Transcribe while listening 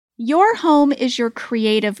Your home is your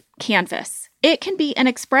creative canvas. It can be an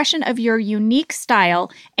expression of your unique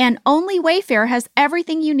style, and only Wayfair has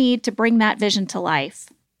everything you need to bring that vision to life.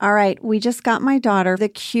 All right, we just got my daughter the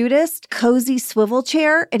cutest cozy swivel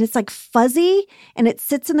chair, and it's like fuzzy, and it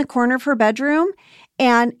sits in the corner of her bedroom,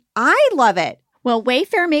 and I love it. Well,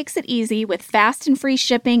 Wayfair makes it easy with fast and free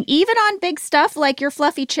shipping, even on big stuff like your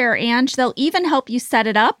fluffy chair, Ange. They'll even help you set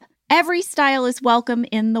it up. Every style is welcome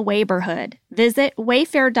in the Wayborhood. Visit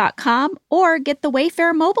wayfair.com or get the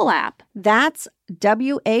Wayfair mobile app. That's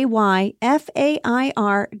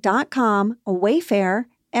WAYFAIR.com. Wayfair,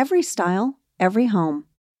 every style, every home.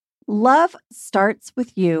 Love starts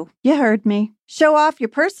with you. You heard me. Show off your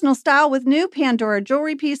personal style with new Pandora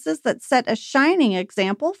jewelry pieces that set a shining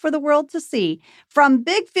example for the world to see. From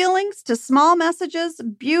big feelings to small messages,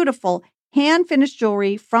 beautiful hand-finished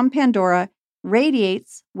jewelry from Pandora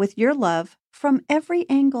radiates with your love from every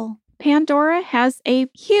angle. Pandora has a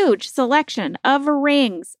huge selection of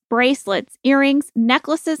rings, bracelets, earrings,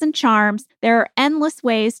 necklaces, and charms. There are endless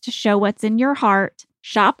ways to show what's in your heart.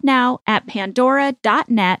 Shop now at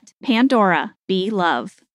pandora.net. Pandora, be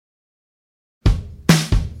love.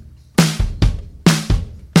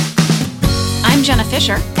 I'm Jenna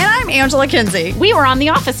Fisher. And I'm Angela Kinsey. We were on The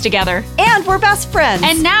Office together. And we're best friends.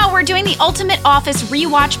 And now we're doing the Ultimate Office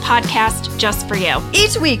Rewatch podcast just for you.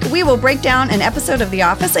 Each week, we will break down an episode of The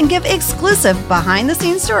Office and give exclusive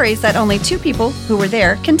behind-the-scenes stories that only two people who were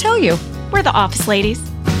there can tell you. We're the Office ladies.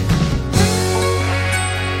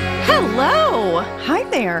 Hello. Hi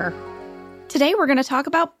there. Today we're going to talk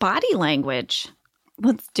about body language.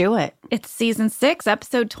 Let's do it. It's Season 6,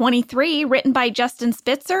 Episode 23, written by Justin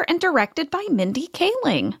Spitzer and directed by Mindy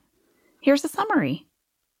Kaling. Here's a summary.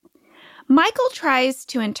 Michael tries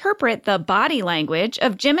to interpret the body language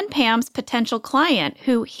of Jim and Pam's potential client,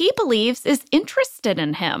 who he believes is interested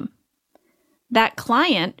in him. That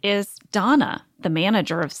client is Donna, the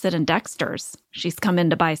manager of Sid and Dexter's. She's come in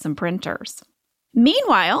to buy some printers.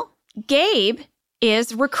 Meanwhile, Gabe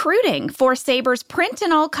is recruiting for Saber's Print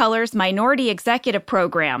in All Colors Minority Executive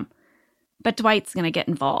Program. But Dwight's going to get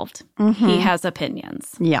involved. Mm-hmm. He has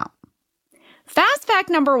opinions. Yeah. Fast fact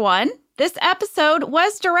number 1, this episode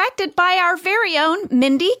was directed by our very own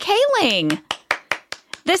Mindy Kaling.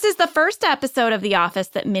 This is the first episode of The Office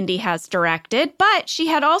that Mindy has directed, but she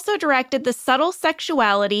had also directed The Subtle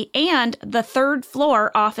Sexuality and The Third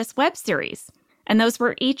Floor Office web series. And those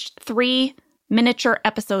were each 3 miniature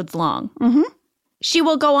episodes long. Mm-hmm. She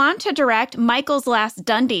will go on to direct Michael's Last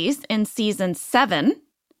Dundies in Season 7.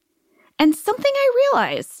 And something I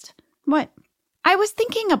realized. What? I was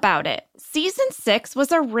thinking about it. Season 6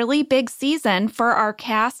 was a really big season for our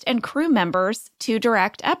cast and crew members to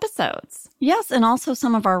direct episodes. Yes, and also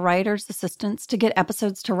some of our writers' assistants to get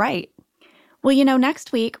episodes to write. Well, you know,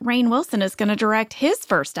 next week, Rainn Wilson is going to direct his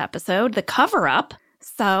first episode, The Cover-Up.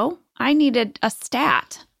 So I needed a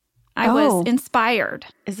stat. I was inspired.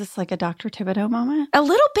 Is this like a Dr. Thibodeau moment? A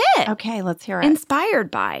little bit. Okay, let's hear it. Inspired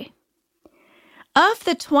by. Of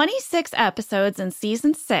the 26 episodes in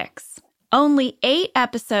Season 6, only 8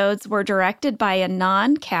 episodes were directed by a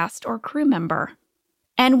non-cast or crew member.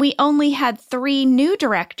 And we only had 3 new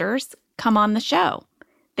directors come on the show.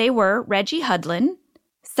 They were Reggie Hudlin,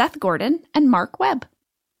 Seth Gordon, and Mark Webb.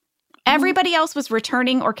 Everybody else was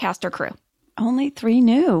returning or cast or crew. Only 3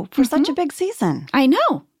 new for such a big season. I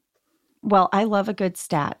know. Well, I love a good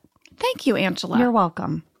stat. Thank you, Angela. You're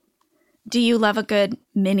welcome. Do you love a good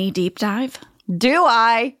mini deep dive? Do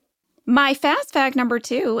I? My fast fact number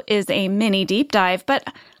 2 is a mini deep dive, but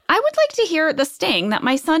I would like to hear the sting that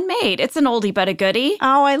my son made. It's an oldie but a goodie.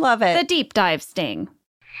 Oh, I love it. The deep dive sting.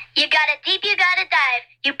 You gotta deep, you gotta dive.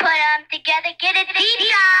 You put them together, get a deep dive.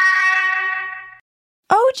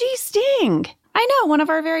 OG Sting. I know, one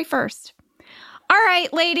of our very first. All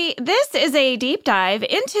right, lady, this is a deep dive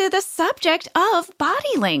into the subject of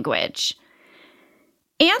body language.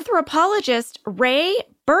 Anthropologist Ray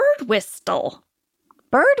Birdwhistle.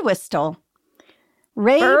 Birdwhistle.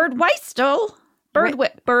 Ray. Birdwhistle.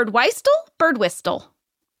 Birdwhistle.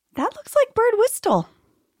 That looks like Birdwhistle.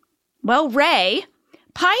 Well, Ray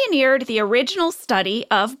pioneered the original study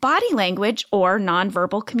of body language or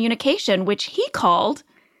nonverbal communication, which he called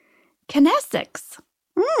kinesics.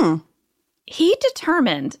 He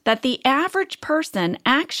determined that the average person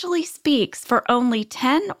actually speaks for only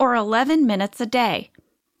 10 or 11 minutes a day.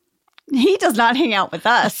 He does not hang out with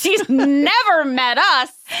us. He's never met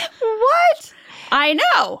us. What? I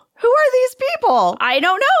know. Who are these people? I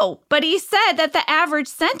don't know. But he said that the average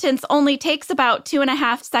sentence only takes about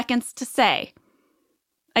 2.5 seconds to say.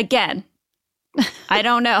 Again, I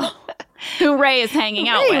don't know who Ray is hanging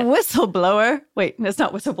out with. Whistleblower. Wait, it's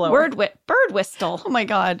not whistleblower. Birdwhistle. Oh my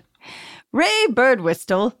God. Ray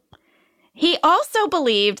Birdwhistle. He also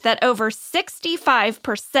believed that over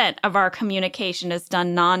 65% of our communication is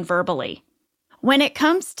done non-verbally. When it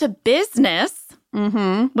comes to business,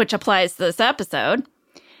 which applies to this episode,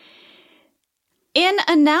 in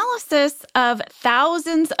analysis of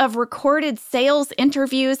thousands of recorded sales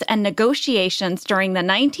interviews and negotiations during the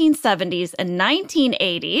 1970s and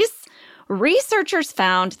 1980s, researchers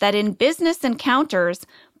found that in business encounters,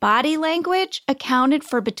 body language accounted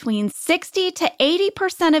for between 60 to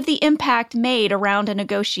 80% of the impact made around a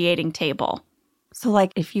negotiating table. So,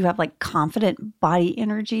 like, if you have, like, confident body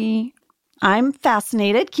energy, I'm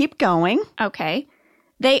fascinated. Keep going. Okay.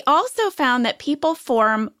 They also found that people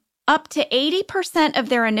form up to 80% of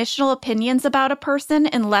their initial opinions about a person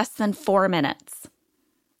in less than 4 minutes.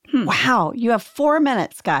 Wow. You have 4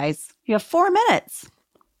 minutes, guys. You have 4 minutes.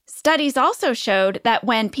 Studies also showed that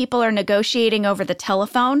when people are negotiating over the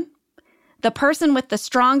telephone, the person with the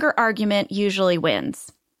stronger argument usually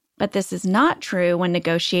wins. But this is not true when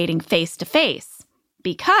negotiating face-to-face,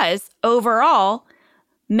 because overall,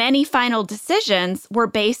 many final decisions were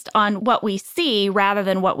based on what we see rather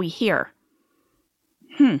than what we hear.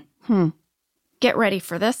 Get ready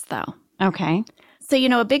for this, though. Okay. So,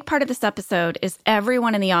 a big part of this episode is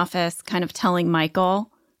everyone in the office kind of telling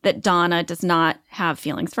Michael that Donna does not have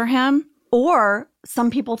feelings for him. Or some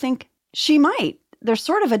people think she might. There's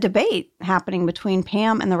sort of a debate happening between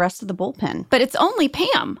Pam and the rest of the bullpen. But it's only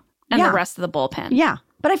Pam and Yeah. the rest of the bullpen. Yeah.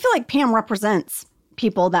 But I feel like Pam represents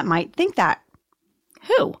people that might think that.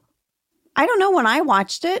 Who? I don't know. When I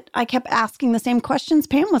watched it, I kept asking the same questions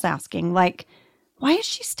Pam was asking. Like, why is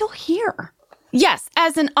she still here? Yes,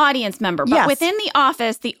 as an audience member. But Yes. within the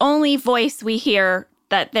office, the only voice we hear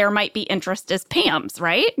that there might be interest is Pam's,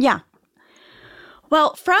 right? Yeah.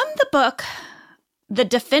 Well, from the book, The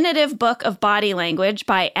Definitive Book of Body Language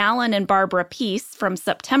by Alan and Barbara Peace from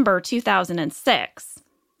September 2006,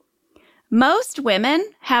 most women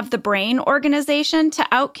have the brain organization to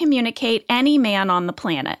outcommunicate any man on the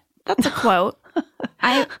planet. That's a quote.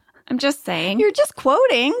 I'm just saying. You're just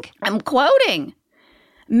quoting. I'm quoting.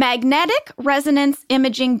 Magnetic resonance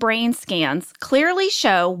imaging brain scans clearly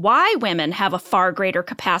show why women have a far greater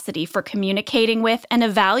capacity for communicating with and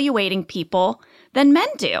evaluating people than men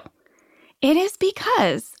do. It is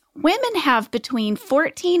because women have between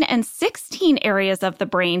 14 and 16 areas of the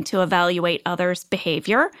brain to evaluate others'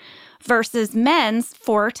 behavior versus men's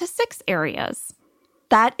 4 to 6 areas.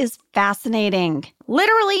 That is fascinating.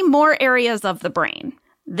 Literally more areas of the brain.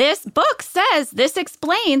 This book says this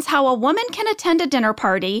explains how a woman can attend a dinner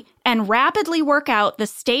party and rapidly work out the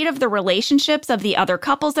state of the relationships of the other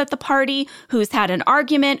couples at the party, who's had an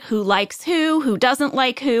argument, who likes who doesn't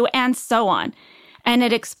like who, and so on. And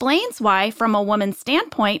it explains why, from a woman's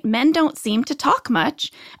standpoint, men don't seem to talk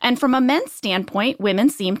much, and from a men's standpoint, women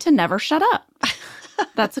seem to never shut up.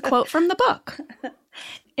 That's a quote from the book.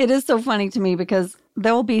 It is so funny to me because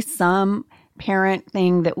there will be some parent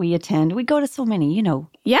thing that we attend. We go to so many,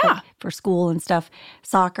 Yeah. like for school and stuff,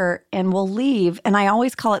 soccer, and we'll leave. And I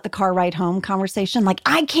always call it the car ride home conversation. Like,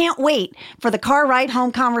 I can't wait for the car ride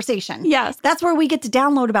home conversation. Yes. That's where we get to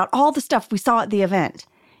download about all the stuff we saw at the event.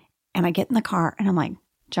 And I get in the car and I'm like,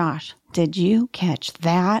 Josh, did you catch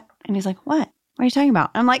that? And he's like, what? What are you talking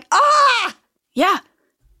about? I'm like, ah! Yeah.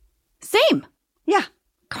 Same. Yeah.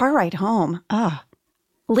 Car ride home.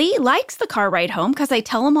 Lee likes the car ride home because I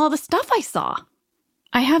tell him all the stuff I saw.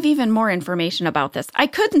 I have even more information about this. I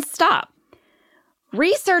couldn't stop.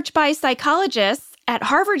 Research by psychologists at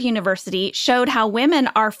Harvard University showed how women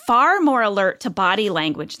are far more alert to body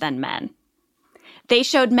language than men. They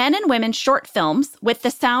showed men and women short films with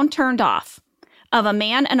the sound turned off of a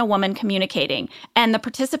man and a woman communicating, and the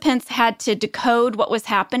participants had to decode what was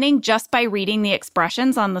happening just by reading the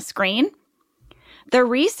expressions on the screen. The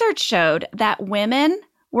research showed that women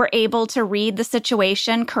were able to read the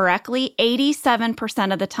situation correctly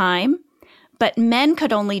 87% of the time, but men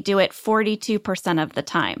could only do it 42% of the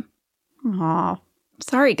time. Aw.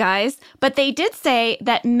 Sorry, guys, but they did say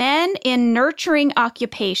that men in nurturing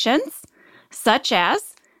occupations, such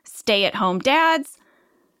as stay-at-home dads,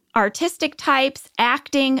 artistic types,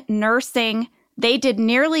 acting, nursing, they did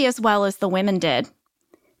nearly as well as the women did.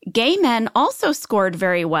 Gay men also scored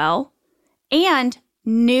very well, and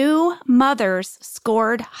new mothers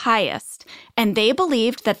scored highest, and they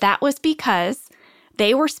believed that that was because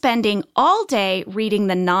they were spending all day reading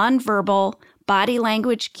the nonverbal body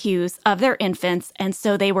language cues of their infants, and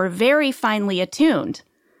so they were very finely attuned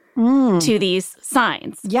to these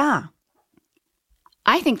signs. Yeah.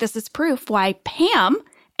 I think this is proof why Pam,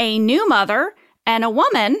 a new mother and a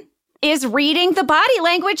woman, is reading the body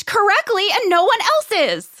language correctly and no one else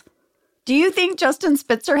is. Do you think Justin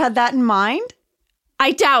Spitzer had that in mind?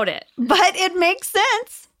 I doubt it. But it makes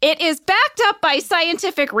sense. It is backed up by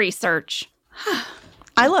scientific research.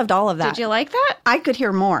 I loved all of that. Did you like that? I could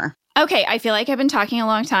hear more. Okay, I feel like I've been talking a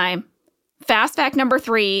long time. Fast fact number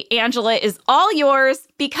 3, Angela is all yours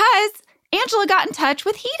because Angela got in touch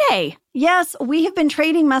with Hide. Yes, we have been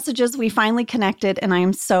trading messages. We finally connected, and I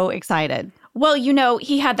am so excited. Well, you know,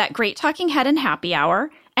 he had that great talking head in Happy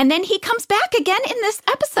Hour, and then he comes back again in this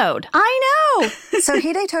episode. I know. So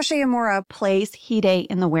Hide Toshiyamura plays Hide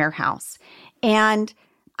in the warehouse. And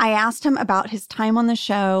I asked him about his time on the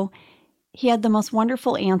show. He had the most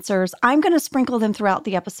wonderful answers. I'm going to sprinkle them throughout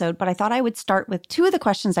the episode, but I thought I would start with 2 of the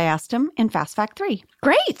questions I asked him in Fast Fact 3.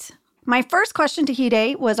 Great. My first question to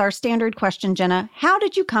Hide was our standard question, Jenna. How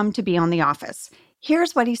did you come to be on The Office?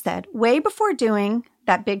 Here's what he said. Way before doing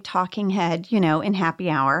that big talking head, in Happy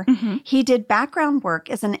Hour, he did background work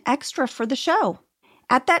as an extra for the show.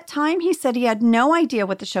 At that time, he said he had no idea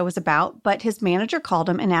what the show was about, but his manager called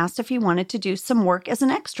him and asked if he wanted to do some work as an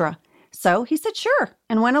extra. So he said sure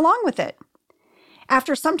and went along with it.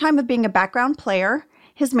 After some time of being a background player,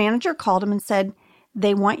 his manager called him and said,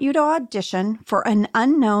 they want you to audition for an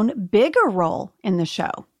unknown bigger role in the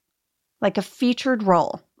show, like a featured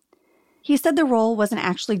role. He said the role wasn't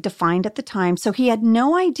actually defined at the time, so he had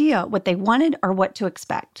no idea what they wanted or what to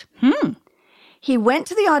expect. He went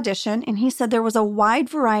to the audition, and he said there was a wide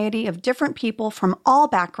variety of different people from all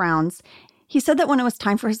backgrounds. He said that when it was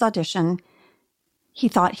time for his audition, he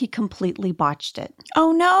thought he completely botched it.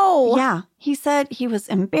 Oh, no. Yeah. He said he was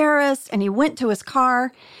embarrassed, and he went to his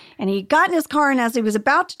car, and he got in his car, and as he was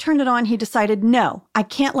about to turn it on, he decided, no, I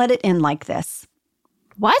can't let it end like this.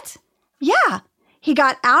 What? Yeah. He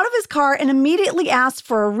got out of his car and immediately asked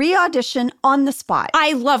for a re-audition on the spot.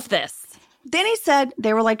 I love this. Then he said,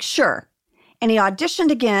 they were like, sure. And he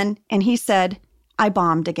auditioned again, and he said, I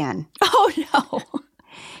bombed again. Oh, no.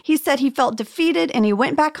 He said he felt defeated, and he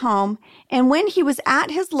went back home. And when he was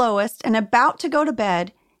at his lowest and about to go to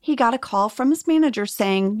bed, he got a call from his manager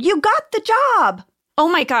saying, you got the job. Oh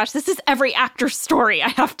my gosh, this is every actor's story, I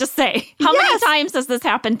have to say. How many times has this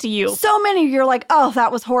happened to you? So many. You're like, oh,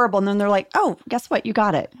 that was horrible. And then they're like, oh, guess what? You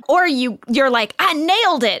got it. Or you're like, I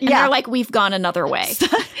nailed it. And Yeah. they're like, we've gone another way.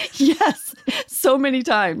 Yes. So many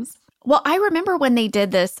times. Well, I remember when they did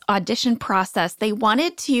this audition process, they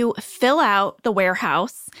wanted to fill out the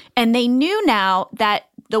warehouse, and they knew now that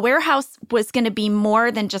the warehouse was going to be more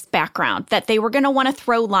than just background, that they were going to want to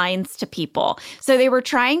throw lines to people. So they were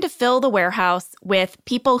trying to fill the warehouse with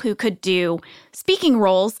people who could do speaking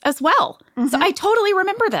roles as well. So I totally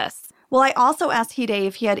remember this. Well, I also asked Hide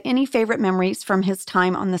if he had any favorite memories from his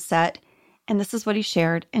time on the set, and this is what he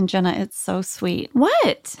shared. And Jenna, it's so sweet.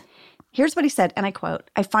 What? Here's what he said, and I quote,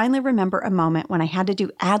 I finally remember a moment when I had to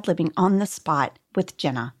do ad-libbing on the spot with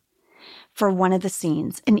Jenna for one of the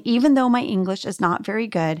scenes. And even though my English is not very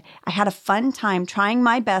good, I had a fun time trying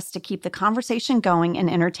my best to keep the conversation going and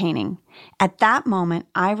entertaining. At that moment,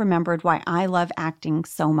 I remembered why I love acting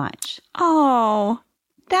so much. Oh,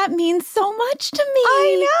 that means so much to me.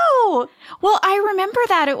 I know. Well, I remember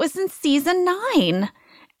that. It was in season 9,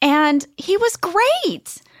 and he was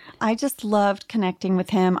great. I just loved connecting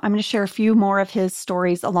with him. I'm going to share a few more of his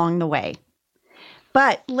stories along the way.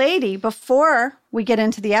 But, lady, before we get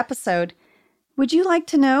into the episode, would you like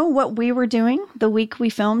to know what we were doing the week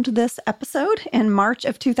we filmed this episode in March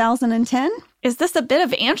of 2010? Is this a bit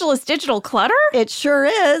of Angela's digital clutter? It sure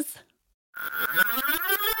is.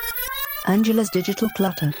 Angela's digital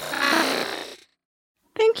clutter.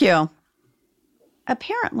 Thank you.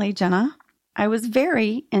 Apparently, Jenna, I was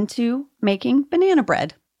very into making banana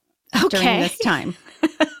bread during this time.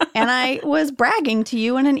 And I was bragging to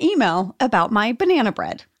you in an email about my banana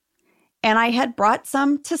bread. And I had brought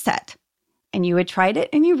some to set. And you had tried it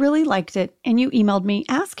and you really liked it. And you emailed me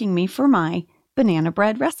asking me for my banana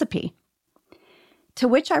bread recipe. To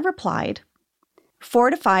which I replied,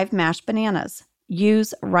 4 to 5 mashed bananas.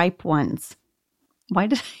 Use ripe ones. Why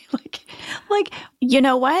did I like, You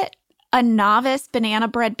know what? A novice banana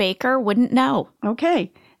bread baker wouldn't know.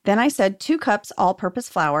 okay. Then I said 2 cups all-purpose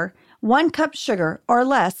flour, 1 cup sugar or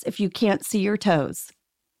less if you can't see your toes.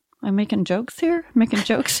 I'm making jokes here? I'm making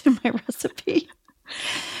jokes in my recipe.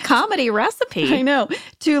 Comedy recipe. I know.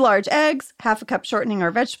 2 large eggs, half a cup shortening or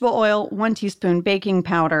vegetable oil, 1 teaspoon baking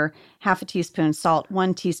powder, half a teaspoon salt,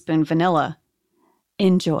 1 teaspoon vanilla.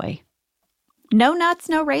 Enjoy. No nuts,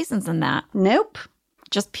 no raisins in that. Nope.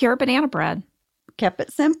 Just pure banana bread. Kept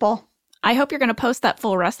it simple. I hope you're going to post that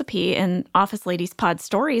full recipe in Office Ladies Pod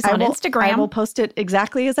Stories on Instagram. I will post it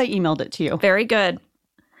exactly as I emailed it to you. Very good.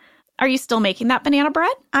 Are you still making that banana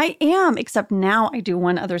bread? I am, except now I do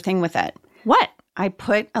one other thing with it. What? I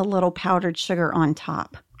put a little powdered sugar on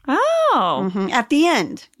top. Oh. At the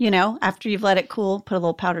end, after you've let it cool, put a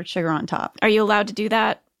little powdered sugar on top. Are you allowed to do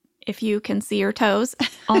that if you can see your toes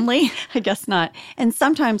only? I guess not. And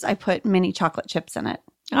sometimes I put mini chocolate chips in it.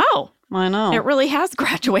 Oh. I know. It really has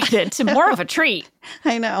graduated to more of a treat.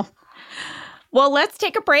 I know. Well, let's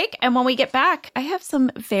take a break. And when we get back, I have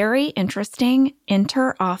some very interesting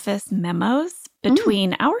inter-office memos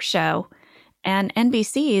between our show and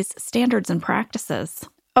NBC's Standards and Practices.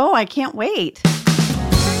 Oh, I can't wait.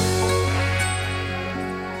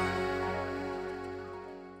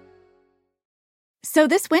 So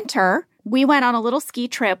this winter, we went on a little ski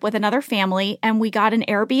trip with another family, and we got an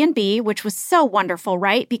Airbnb, which was so wonderful,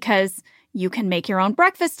 right? Because you can make your own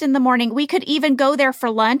breakfast in the morning. We could even go there for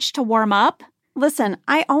lunch to warm up. Listen,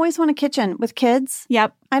 I always want a kitchen with kids.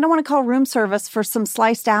 Yep. I don't want to call room service for some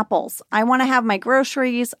sliced apples. I want to have my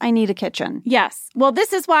groceries. I need a kitchen. Yes. Well,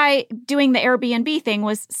 this is why doing the Airbnb thing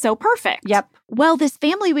was so perfect. Yep. Well, this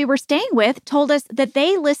family we were staying with told us that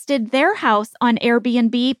they listed their house on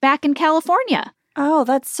Airbnb back in California. Oh,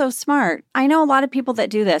 that's so smart. I know a lot of people that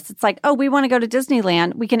do this. It's like, oh, we want to go to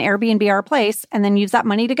Disneyland. We can Airbnb our place and then use that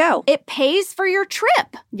money to go. It pays for your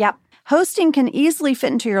trip. Yep. Hosting can easily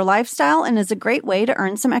fit into your lifestyle and is a great way to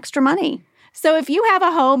earn some extra money. So if you have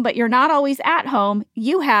a home, but you're not always at home,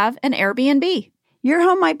 you have an Airbnb. Your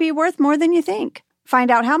home might be worth more than you think.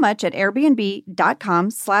 Find out how much at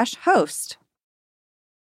airbnb.com/host.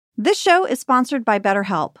 This show is sponsored by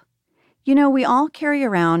BetterHelp. We all carry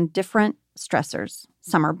around different stressors.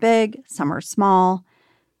 Some are big, some are small.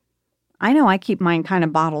 I know I keep mine kind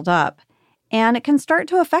of bottled up, and it can start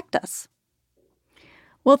to affect us.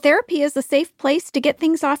 Well, therapy is a safe place to get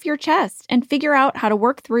things off your chest and figure out how to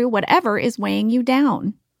work through whatever is weighing you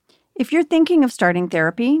down. If you're thinking of starting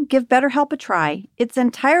therapy, give BetterHelp a try. It's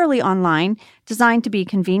entirely online, designed to be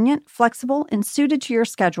convenient, flexible, and suited to your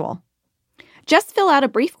schedule. Just fill out a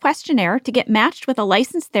brief questionnaire to get matched with a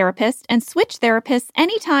licensed therapist and switch therapists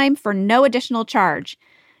anytime for no additional charge.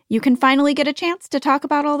 You can finally get a chance to talk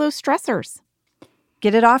about all those stressors.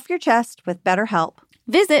 Get it off your chest with BetterHelp.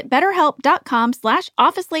 Visit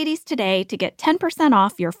betterhelp.com/officeladies today to get 10%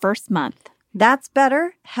 off your first month. That's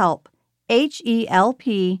BetterHelp,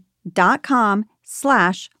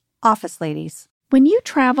 HELP.com/officeladies. When you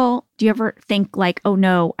travel, do you ever think like, oh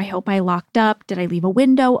no, I hope I locked up? Did I leave a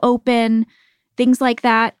window open? Things like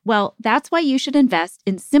that. Well, that's why you should invest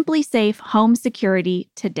in SimpliSafe Home Security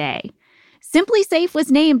today. SimpliSafe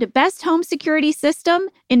was named Best Home Security System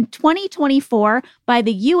in 2024 by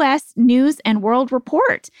the U.S. News and World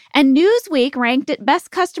Report, and Newsweek ranked it Best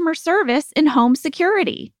Customer Service in Home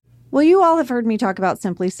Security. Well, you all have heard me talk about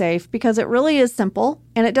SimpliSafe because it really is simple,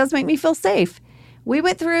 and it does make me feel safe. We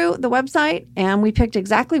went through the website, and we picked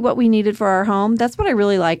exactly what we needed for our home. That's what I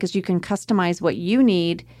really like, is you can customize what you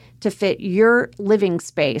need to fit your living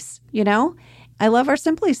space, I love our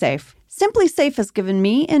SimpliSafe. SimpliSafe has given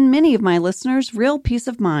me and many of my listeners real peace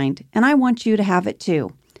of mind, and I want you to have it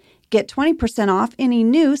too. Get 20% off any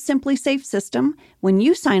new SimpliSafe system when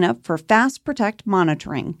you sign up for Fast Protect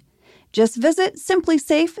monitoring. Just visit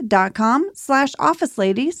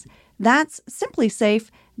simplisafe.com/officeladies. That's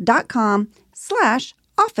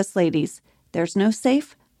simplisafe.com/officeladies. There's no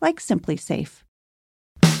safe like SimpliSafe.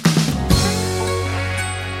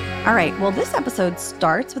 All right, well, this episode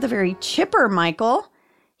starts with a very chipper Michael.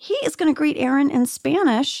 He is going to greet Erin in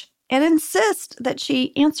Spanish and insist that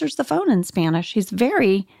she answers the phone in Spanish. He's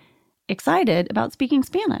very excited about speaking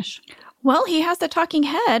Spanish. Well, he has a talking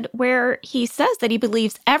head where he says that he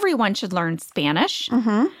believes everyone should learn Spanish.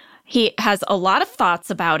 Mm-hmm. He has a lot of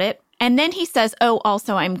thoughts about it. And then he says, oh,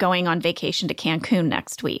 also, I'm going on vacation to Cancun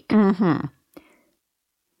next week. Mm-hmm.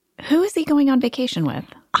 Who is he going on vacation with?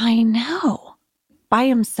 I know. By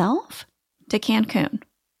himself? To Cancun.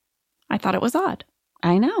 I thought it was odd.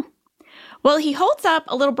 I know. Well, he holds up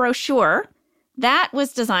a little brochure that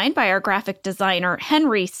was designed by our graphic designer,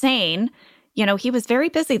 Henry Sane. He was very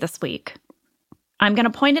busy this week. I'm going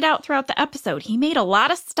to point it out throughout the episode. He made a lot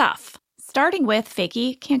of stuff, starting with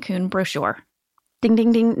Fakey Cancun brochure. Ding,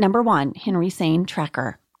 ding, ding. Number 1, Henry Sane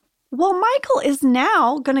tracker. Well, Michael is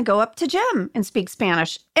now going to go up to Jim and speak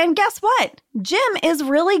Spanish. And guess what? Jim is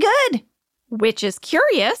really good. Which is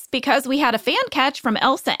curious because we had a fan catch from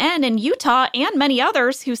Elsa N. in Utah and many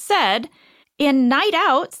others who said, in Night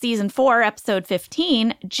Out, Season 4, Episode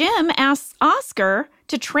 15, Jim asks Oscar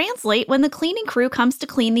to translate when the cleaning crew comes to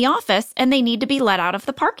clean the office and they need to be let out of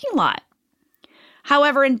the parking lot.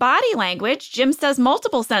 However, in body language, Jim says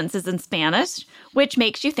multiple sentences in Spanish, which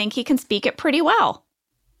makes you think he can speak it pretty well.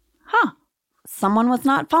 Huh. Someone was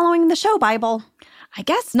not following the show Bible. I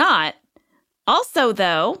guess not. Also,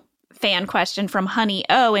 though, fan question from Honey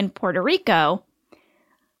O in Puerto Rico.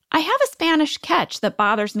 I have a Spanish catch that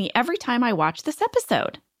bothers me every time I watch this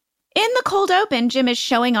episode. In the cold open, Jim is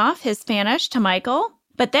showing off his Spanish to Michael,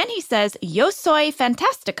 but then he says, "Yo soy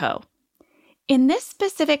fantástico." In this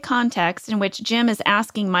specific context in which Jim is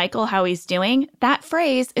asking Michael how he's doing, that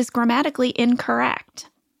phrase is grammatically incorrect.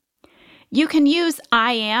 You can use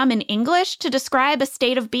I am in English to describe a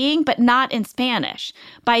state of being, but not in Spanish.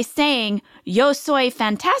 By saying, "Yo soy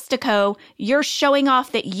fantástico," you're showing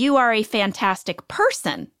off that you are a fantastic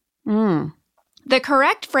person. The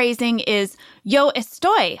correct phrasing is, "Yo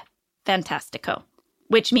estoy fantástico,"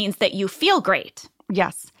 which means that you feel great.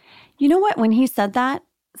 Yes. You know what? When he said that,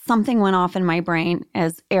 something went off in my brain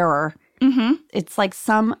as error. It's like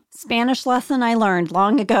some Spanish lesson I learned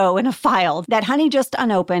long ago in a file that Honey just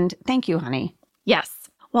unopened. Thank you, Honey. Yes.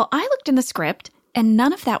 Well, I looked in the script, and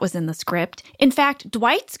none of that was in the script. In fact,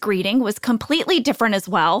 Dwight's greeting was completely different as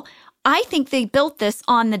well. I think they built this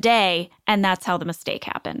on the day, and that's how the mistake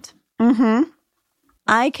happened.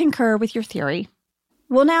 I concur with your theory.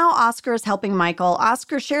 Well, now Oscar is helping Michael.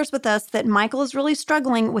 Oscar shares with us that Michael is really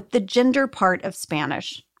struggling with the gender part of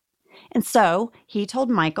Spanish. And so he told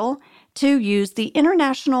Michael to use the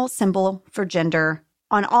international symbol for gender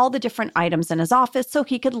on all the different items in his office so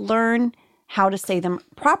he could learn how to say them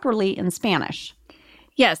properly in Spanish.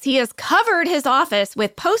 Yes, he has covered his office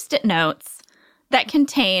with Post-it notes that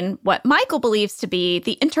contain what Michael believes to be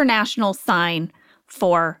the international sign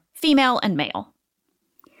for female and male.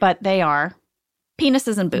 But they are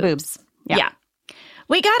penises and boobs. Yeah.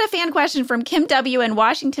 We got a fan question from Kim W. in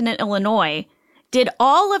Washington and Illinois. Did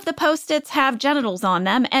all of the Post-its have genitals on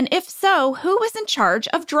them? And if so, who was in charge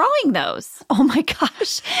of drawing those? Oh my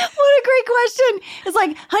gosh, what a great question. It's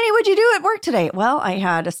like, honey, what'd you do at work today? Well, I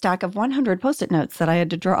had a stack of 100 Post-it notes that I had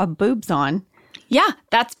to draw boobs on. Yeah,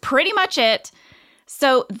 that's pretty much it.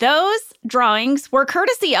 So those drawings were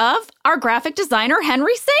courtesy of our graphic designer,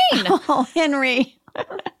 Henry Sane. Oh, Henry.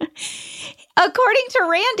 According to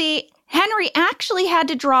Randy, Henry actually had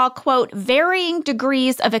to draw, quote, varying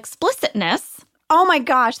degrees of explicitness. Oh my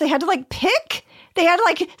gosh, they had to pick? They had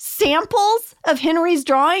samples of Henry's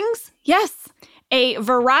drawings? Yes. A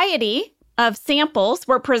variety of samples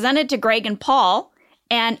were presented to Greg and Paul,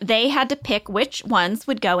 and they had to pick which ones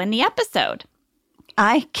would go in the episode.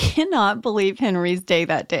 I cannot believe Henry's day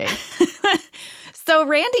that day. So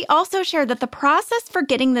Randy also shared that the process for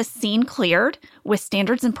getting this scene cleared with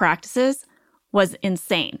standards and practices was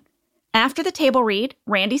insane. After the table read,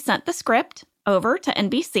 Randy sent the script over to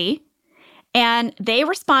NBC, and they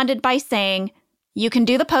responded by saying, you can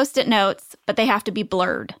do the Post-it notes, but they have to be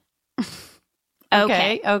blurred.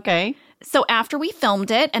 Okay. So after we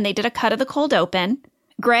filmed it and they did a cut of the cold open,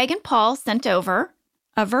 Greg and Paul sent over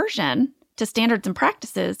a version to standards and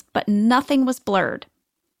practices, but nothing was blurred.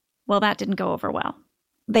 Well, that didn't go over well.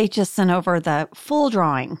 They just sent over the full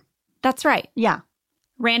drawing. That's right. Yeah.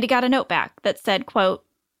 Randy got a note back that said, quote,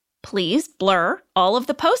 please blur all of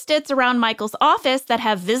the Post-its around Michael's office that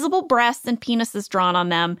have visible breasts and penises drawn on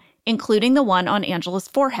them, including the one on Angela's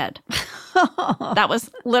forehead. That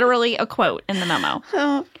was literally a quote in the memo.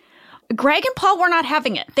 Greg and Paul were not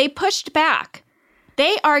having it. They pushed back.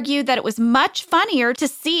 They argued that it was much funnier to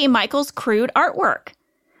see Michael's crude artwork.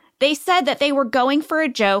 They said that they were going for a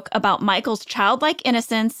joke about Michael's childlike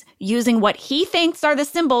innocence using what he thinks are the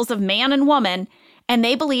symbols of man and woman, and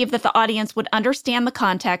they believe that the audience would understand the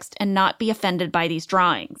context and not be offended by these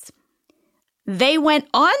drawings. They went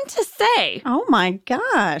on to say, oh my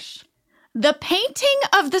gosh, the painting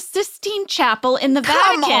of the Sistine Chapel in the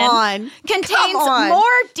Vatican contains more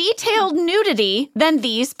detailed nudity than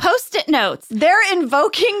these Post-it notes. They're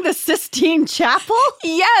invoking the Sistine Chapel?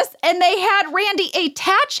 Yes, and they had Randy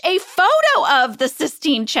attach a photo of the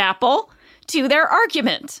Sistine Chapel to their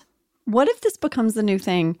argument. What if this becomes the new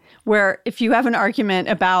thing where if you have an argument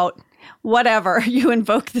about whatever, you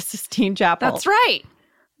invoke the Sistine Chapel? That's right.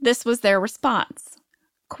 This was their response.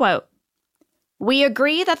 Quote, we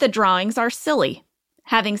agree that the drawings are silly.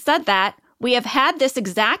 Having said that, we have had this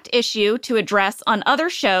exact issue to address on other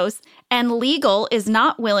shows, and legal is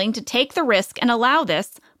not willing to take the risk and allow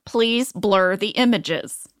this. Please blur the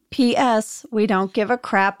images. P.S. We don't give a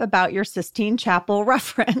crap about your Sistine Chapel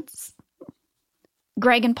reference.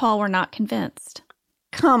 Greg and Paul were not convinced.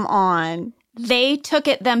 Come on. They took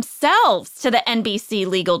it themselves to the NBC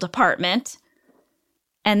legal department,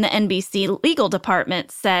 and the NBC legal department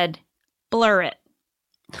said, blur it.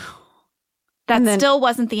 That still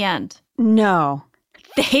wasn't the end. No.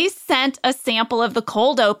 They sent a sample of the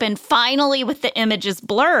cold open, finally with the images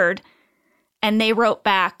blurred, and they wrote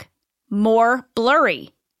back, more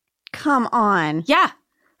blurry. Come on. Yeah.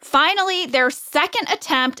 Finally, their second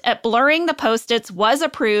attempt at blurring the Post-its was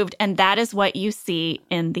approved, and that is what you see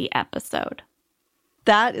in the episode.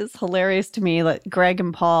 That is hilarious to me that Greg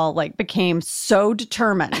and Paul became so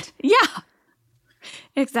determined. Yeah,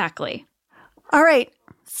 exactly. All right.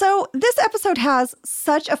 So this episode has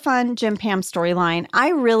such a fun Jim Pam storyline. I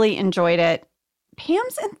really enjoyed it.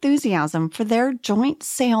 Pam's enthusiasm for their joint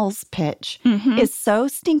sales pitch is so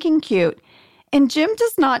stinking cute. And Jim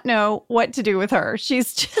does not know what to do with her.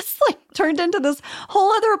 She's just turned into this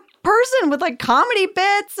whole other person with comedy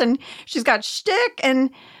bits, and she's got shtick.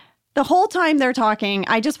 And the whole time they're talking,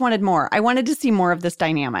 I just wanted more. I wanted to see more of this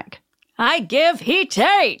dynamic. I give, he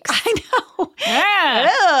takes. I know.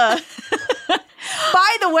 Yeah.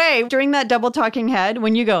 By the way, during that double talking head,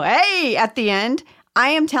 when you go, hey, at the end, I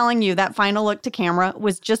am telling you that final look to camera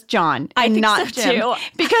was just John and I think not so Jim. too.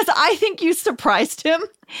 Because I think you surprised him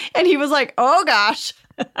and he was like, oh gosh.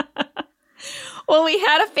 Well, we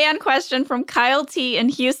had a fan question from Kyle T. in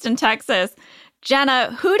Houston, Texas.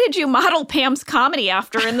 Jenna, who did you model Pam's comedy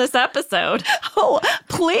after in this episode? Oh,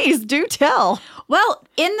 please do tell. Well,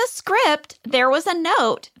 in the script, there was a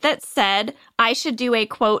note that said I should do a,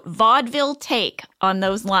 quote, vaudeville take on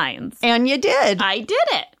those lines. And you did. I did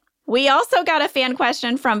it. We also got a fan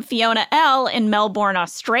question from Fiona L. in Melbourne,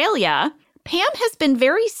 Australia. Pam has been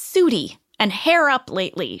very sooty and hair up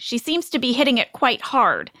lately. She seems to be hitting it quite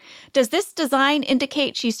hard. Does this design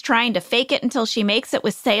indicate she's trying to fake it until she makes it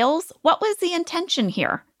with sales? What was the intention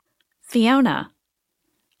here? Fiona,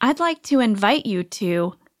 I'd like to invite you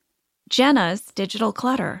to Jenna's Digital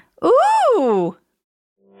Clutter. Ooh.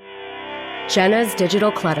 Jenna's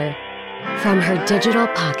Digital Clutter from her digital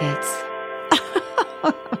pockets.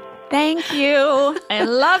 Thank you. I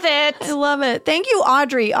love it. I love it. Thank you,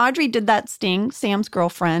 Audrey. Audrey did that sting, Sam's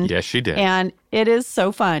girlfriend. Yes, she did. And it is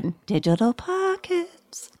so fun. Digital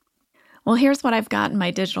pockets. Well, here's what I've got in my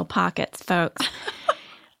digital pockets, folks.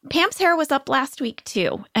 Pam's hair was up last week,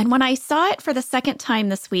 too. And when I saw it for the second time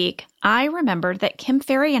this week, I remembered that Kim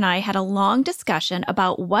Ferry and I had a long discussion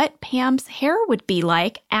about what Pam's hair would be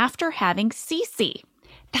like after having Cece.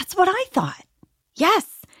 That's what I thought.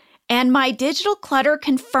 Yes. And my digital clutter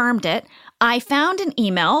confirmed it. I found an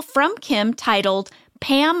email from Kim titled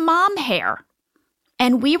Pam Mom Hair.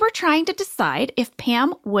 And we were trying to decide if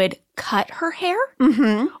Pam would cut her hair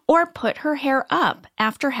or put her hair up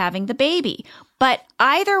after having the baby. But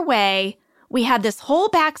either way, we had this whole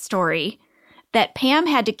backstory that Pam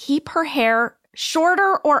had to keep her hair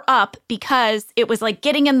shorter or up because it was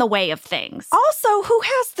getting in the way of things. Also, who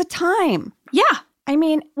has the time? Yeah. I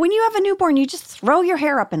mean, when you have a newborn, you just throw your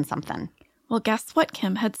hair up in something. Well, guess what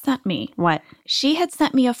Kim had sent me? What? She had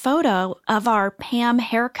sent me a photo of our Pam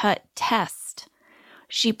haircut test.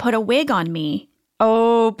 She put a wig on me.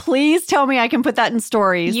 Oh, please tell me I can put that in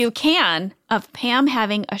stories. You can, of Pam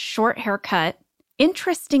having a short haircut.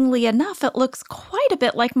 Interestingly enough, it looks quite a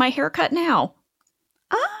bit like my haircut now.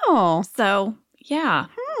 Oh. So, yeah.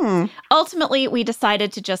 Ultimately, we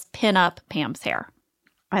decided to just pin up Pam's hair.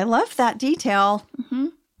 I love that detail.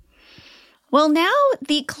 Well, now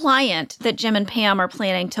the client that Jim and Pam are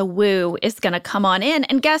planning to woo is going to come on in.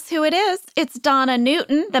 And guess who it is? It's Donna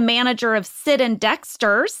Newton, the manager of Sid and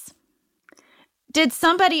Dexter's. Did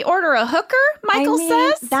somebody order a hooker, Michael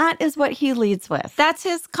says? That is what he leads with. That's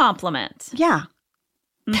his compliment. Yeah.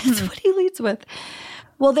 That's what he leads with.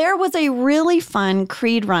 Well, there was a really fun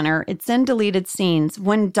Creed runner. It's in deleted scenes.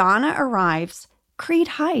 When Donna arrives, Creed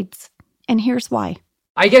hides. And here's why.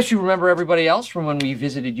 I guess you remember everybody else from when we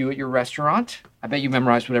visited you at your restaurant. I bet you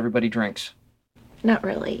memorized what everybody drinks. Not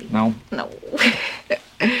really. No? No.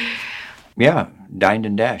 Yeah, dined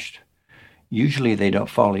and dashed. Usually they don't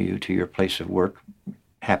follow you to your place of work.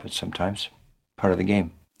 Happens sometimes. Part of the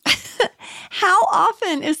game. How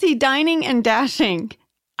often is he dining and dashing?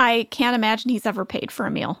 I can't imagine he's ever paid for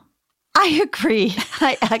a meal. I agree.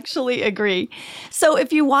 I actually agree. So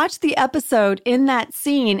if you watch the episode in that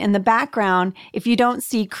scene in the background, if you don't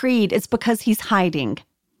see Creed, it's because he's hiding.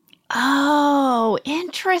 Oh,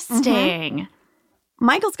 interesting.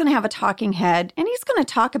 Michael's going to have a talking head, and he's going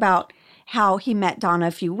to talk about how he met Donna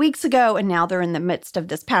a few weeks ago, and now they're in the midst of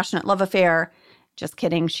this passionate love affair. Just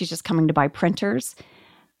kidding. She's just coming to buy printers.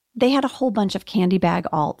 They had a whole bunch of candy bag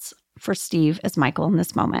alts for Steve as Michael in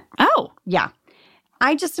this moment. Oh. Yeah.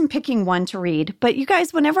 I just am picking one to read. But you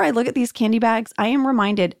guys, whenever I look at these candy bags, I am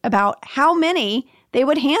reminded about how many they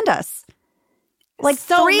would hand us.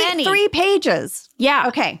 So many. 3 pages. Yeah.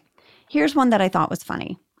 Okay. Here's one that I thought was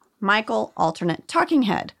funny. Michael, alternate, talking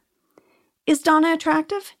head. Is Donna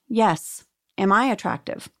attractive? Yes. Am I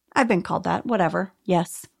attractive? I've been called that. Whatever.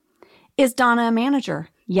 Yes. Is Donna a manager?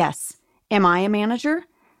 Yes. Am I a manager?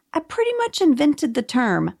 I pretty much invented the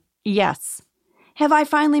term, yes. Have I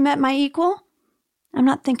finally met my equal? I'm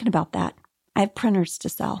not thinking about that. I have printers to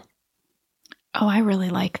sell. Oh, I really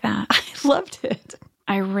like that. I loved it.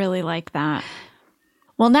 I really like that.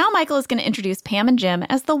 Well, now Michael is going to introduce Pam and Jim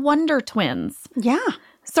as the Wonder Twins, Yeah.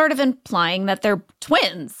 sort of implying that they're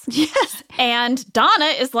twins. Yes. And Donna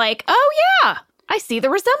is like, oh, yeah, I see the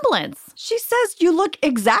resemblance. She says you look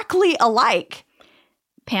exactly alike.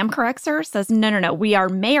 Pam corrects her, says, no, we are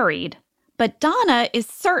married. But Donna is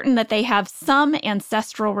certain that they have some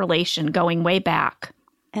ancestral relation going way back.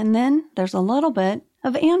 And then there's a little bit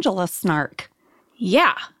of Angela snark.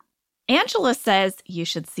 Yeah. Angela says you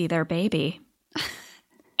should see their baby.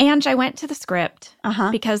 Ange, I went to the script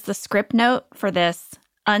because the script note for this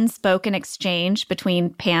unspoken exchange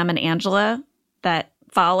between Pam and Angela that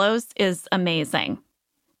follows is amazing.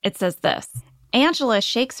 It says this: Angela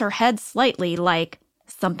shakes her head slightly like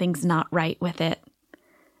something's not right with it.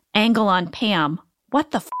 Angle on Pam. What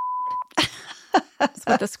the That's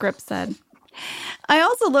what the script said. I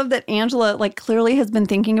also love that Angela clearly has been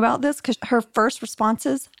thinking about this because her first response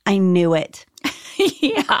is, I knew it.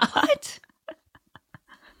 Yeah. What?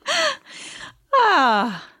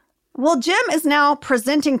 Well, Jim is now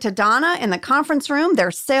presenting to Donna in the conference room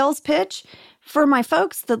their sales pitch. For my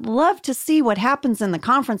folks that love to see what happens in the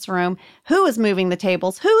conference room, who is moving the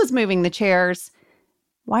tables, who is moving the chairs?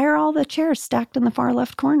 Why are all the chairs stacked in the far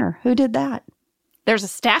left corner? Who did that? There's a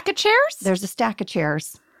stack of chairs? There's a stack of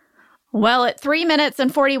chairs. Well, at 3 minutes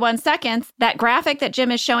and 41 seconds, that graphic that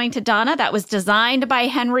Jim is showing to Donna that was designed by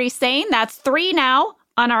Henry Sane, that's 3 now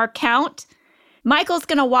on our count. Michael's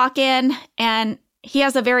going to walk in and he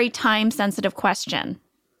has a very time-sensitive question.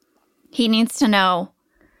 He needs to know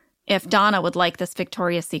if Donna would like this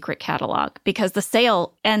Victoria's Secret catalog because the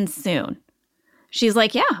sale ends soon. She's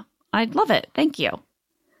like, yeah, I'd love it. Thank you.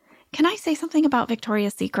 Can I say something about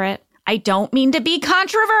Victoria's Secret? I don't mean to be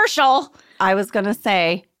controversial. I was going to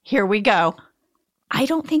say, here we go. I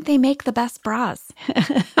don't think they make the best bras.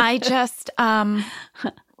 I just,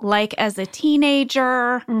 as a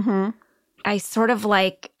teenager, I sort of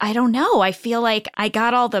I don't know. I feel like I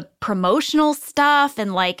got all the promotional stuff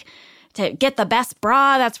and to get the best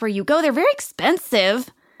bra, that's where you go. They're very expensive.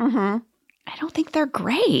 I don't think they're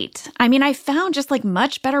great. I mean, I found just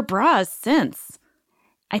much better bras since.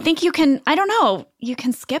 I think you can, I don't know, you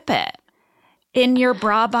can skip it in your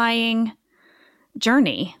bra buying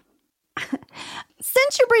journey.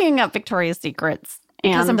 Since you're bringing up Victoria's Secrets.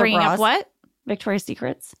 Because I'm bringing up what? Victoria's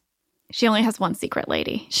Secrets. She only has one secret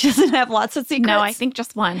lady. She doesn't have lots of secrets? No, I think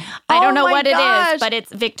just one. I don't know what gosh. it is, but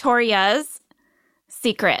it's Victoria's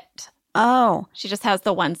Secret. Oh. She just has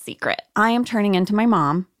the one secret. I am turning into my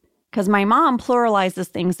mom because my mom pluralizes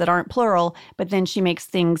things that aren't plural, but then she makes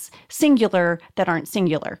things singular that aren't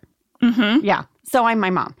singular. Yeah. So I'm my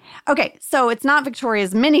mom. Okay. So it's not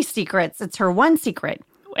Victoria's many secrets. It's her one secret.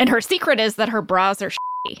 And her secret is that her bras are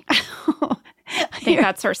shitty. I think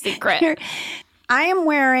that's her secret. I am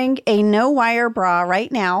wearing a no-wire bra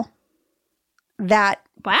right now that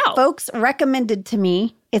folks recommended to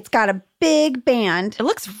me. It's got a big band. It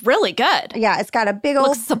looks really good. Yeah, it's got a big old...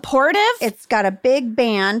 Looks supportive. It's got a big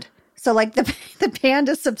band. So the band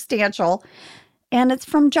is substantial. And it's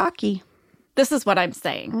from Jockey. This is what I'm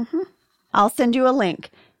saying. I'll send you a link.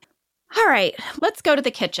 All right, let's go to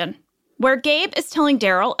the kitchen, where Gabe is telling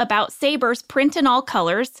Daryl about Saber's Print in All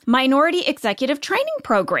Colors Minority Executive Training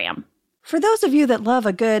Program. For those of you that love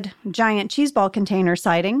a good giant cheeseball container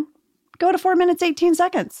sighting, go to 4 minutes, 18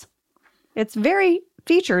 seconds. It's very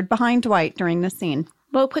featured behind Dwight during this scene.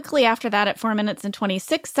 Well, quickly after that, at 4 minutes and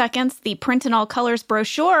 26 seconds, the Print in All Colors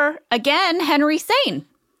brochure, again, Henry Sane.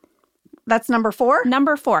 That's number 4?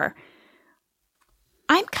 Number 4.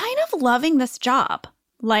 I'm kind of loving this job.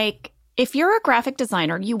 If you're a graphic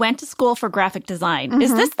designer, you went to school for graphic design.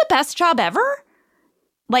 Is this the best job ever?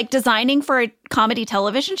 Designing for a comedy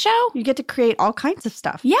television show? You get to create all kinds of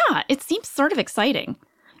stuff. Yeah, it seems sort of exciting.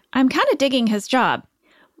 I'm kind of digging his job.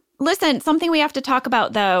 Listen, something we have to talk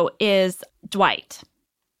about, though, is Dwight.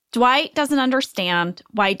 Dwight doesn't understand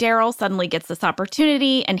why Daryl suddenly gets this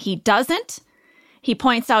opportunity, and he doesn't. He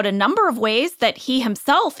points out a number of ways that he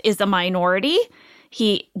himself is a minority.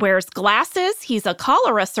 He wears glasses, he's a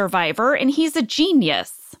cholera survivor, and he's a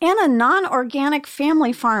genius. And a non-organic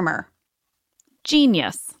family farmer.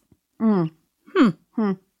 Genius.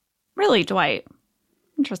 Really, Dwight?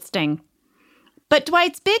 Interesting. But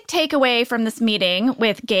Dwight's big takeaway from this meeting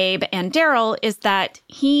with Gabe and Daryl is that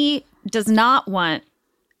he does not want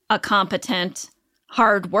a competent,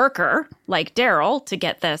 hard worker like Daryl to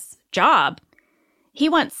get this job. He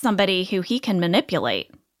wants somebody who he can manipulate.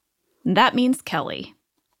 And that means Kelly.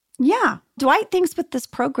 Yeah. Dwight thinks with this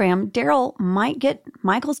program, Daryl might get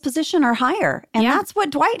Michael's position or higher. And that's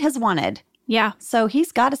what Dwight has wanted. Yeah. So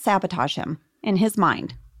he's got to sabotage him in his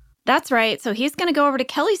mind. That's right. So he's going to go over to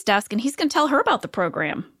Kelly's desk and he's going to tell her about the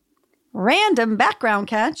program. Random background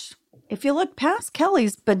catch. If you look past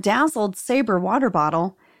Kelly's bedazzled Sabre water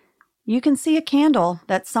bottle, you can see a candle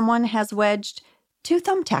that someone has wedged 2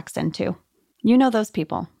 thumbtacks into. You know those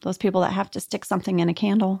people that have to stick something in a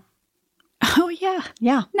candle. Oh, yeah.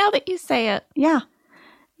 Yeah. Now that you say it. Yeah.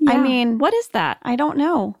 Yeah. I mean, what is that? I don't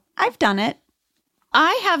know. I've done it.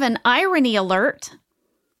 I have an irony alert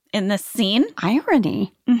in this scene.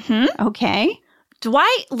 Irony? Mm-hmm. Okay.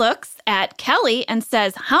 Dwight looks at Kelly and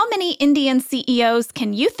says, "How many Indian CEOs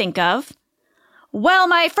can you think of?" "Well,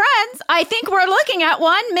 my friends, I think we're looking at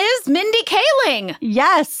one, Ms. Mindy Kaling."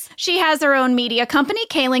 Yes. She has her own media company,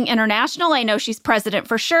 Kaling International. I know she's president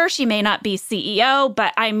for sure. She may not be CEO,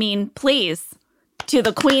 but I mean, please, to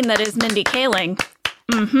the queen that is Mindy Kaling.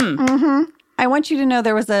 Mm-hmm. Mm-hmm. I want you to know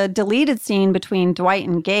there was a deleted scene between Dwight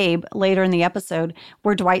and Gabe later in the episode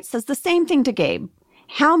where Dwight says the same thing to Gabe.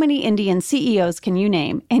 "How many Indian CEOs can you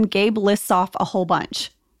name?" And Gabe lists off a whole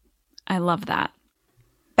bunch. I love that.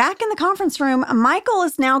 Back in the conference room, Michael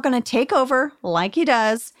is now going to take over like he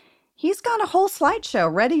does. He's got a whole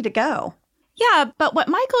slideshow ready to go. Yeah, but what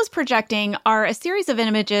Michael is projecting are a series of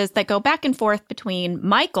images that go back and forth between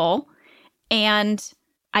Michael and,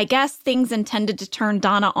 I guess, things intended to turn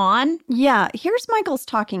Donna on. Yeah, here's Michael's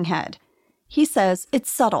talking head. He says, "It's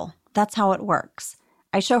subtle. That's how it works.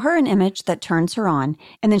 I show her an image that turns her on,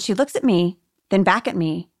 and then she looks at me, then back at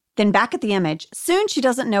me, then back at the image. Soon she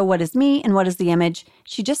doesn't know what is me and what is the image.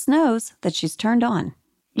 She just knows that she's turned on."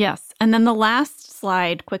 Yes, and then the last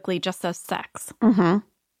slide quickly just says sex.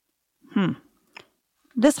 Mm-hmm.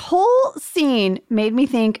 This whole scene made me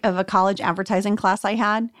think of a college advertising class I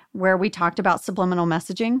had where we talked about subliminal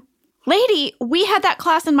messaging. Lady, we had that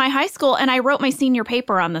class in my high school, and I wrote my senior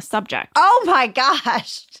paper on this subject. Oh my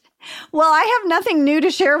gosh. Well, I have nothing new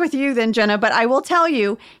to share with you then, Jenna, but I will tell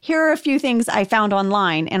you, here are a few things I found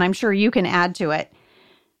online, and I'm sure you can add to it.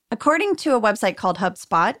 According to a website called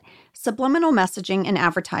HubSpot, subliminal messaging in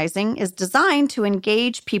advertising is designed to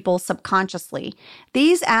engage people subconsciously.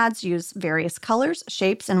 These ads use various colors,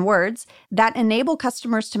 shapes, and words that enable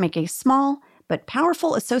customers to make a small but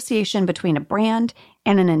powerful association between a brand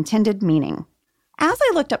and an intended meaning. As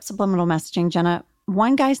I looked up subliminal messaging, Jenna,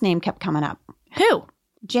 one guy's name kept coming up. Who?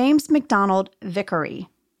 James McDonald Vickery.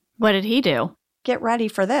 What did he do? Get ready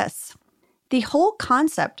for this. The whole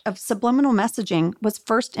concept of subliminal messaging was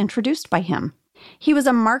first introduced by him. He was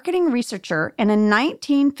a marketing researcher, and in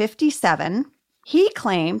 1957, he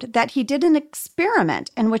claimed that he did an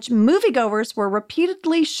experiment in which moviegoers were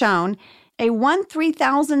repeatedly shown a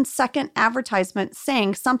 1/3000 second advertisement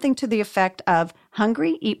saying something to the effect of,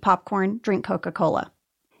 "Hungry, eat popcorn, drink Coca-Cola."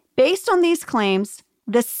 Based on these claims,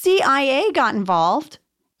 the CIA got involved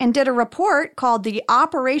and did a report called The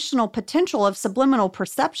Operational Potential of Subliminal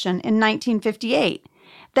Perception in 1958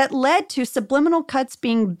 that led to subliminal cuts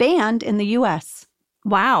being banned in the U.S.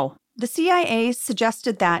 Wow. The CIA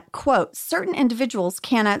suggested that, quote, "certain individuals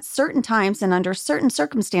can at certain times and under certain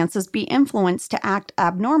circumstances be influenced to act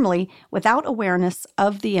abnormally without awareness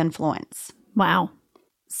of the influence." Wow.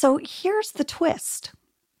 So here's the twist.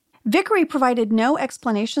 Vickery provided no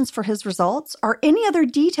explanations for his results or any other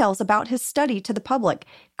details about his study to the public,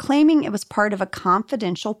 claiming it was part of a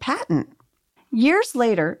confidential patent. Years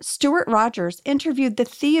later, Stuart Rogers interviewed the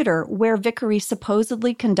theater where Vickery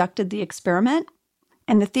supposedly conducted the experiment,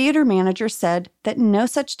 and the theater manager said that no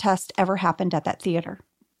such test ever happened at that theater.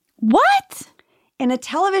 What? In a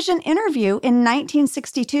television interview in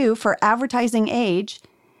 1962 for Advertising Age,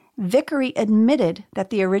 Vickery admitted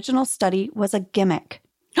that the original study was a gimmick.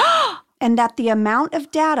 And that the amount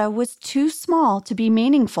of data was too small to be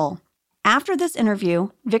meaningful. After this interview,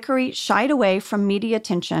 Vickery shied away from media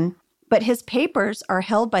attention, but his papers are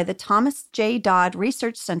held by the Thomas J. Dodd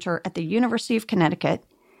Research Center at the University of Connecticut.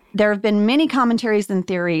 There have been many commentaries and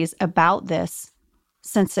theories about this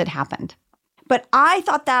since it happened. But I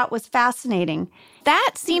thought that was fascinating.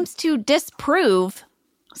 That seems to disprove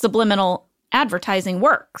subliminal advertising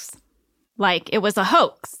works. Like it was a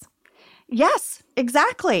hoax. Yes,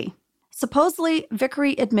 exactly. Supposedly,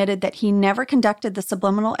 Vickery admitted that he never conducted the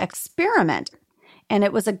subliminal experiment, and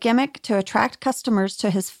it was a gimmick to attract customers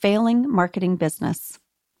to his failing marketing business.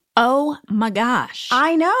 Oh my gosh.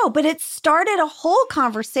 I know, but it started a whole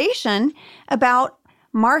conversation about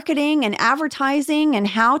marketing and advertising and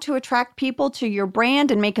how to attract people to your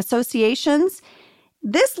brand and make associations.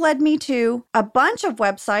 This led me to a bunch of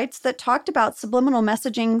websites that talked about subliminal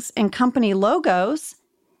messagings and company logos.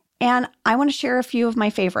 and I want to share a few of my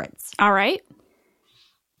favorites. All right.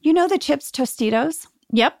 You know the chips Tostitos?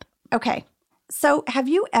 Yep. Okay. So have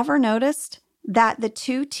you ever noticed that the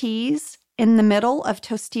two T's in the middle of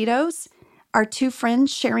Tostitos are two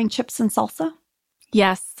friends sharing chips and salsa?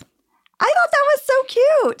 Yes. I thought that was so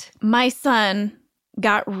cute. My son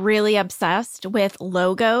got really obsessed with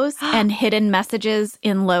logos and hidden messages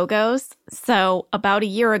in logos. So about a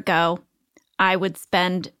year ago, I would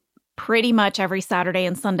spend pretty much every Saturday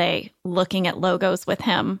and Sunday looking at logos with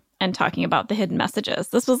him and talking about the hidden messages.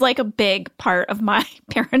 This was like a big part of my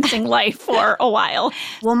parenting life for a while.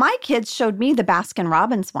 Well, my kids showed me the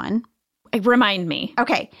Baskin-Robbins one. Remind me.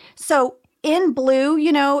 Okay, so in blue,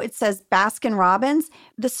 you know, it says Baskin-Robbins.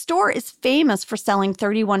 The store is famous for selling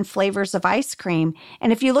 31 flavors of ice cream.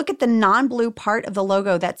 And if you look at the non-blue part of the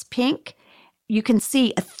logo that's pink, you can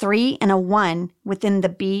see a 3 and a 1 within the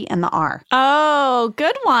B and the R. Oh,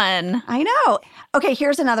 good one. I know. Okay,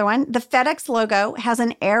 here's another one. The FedEx logo has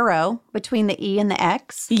an arrow between the E and the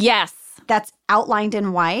X. Yes. That's outlined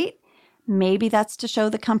in white. Maybe that's to show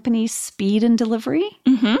the company's speed and delivery,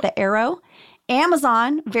 the arrow.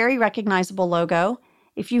 Amazon, very recognizable logo.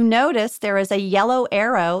 If you notice, there is a yellow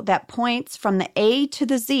arrow that points from the A to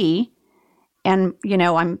the Z. And, you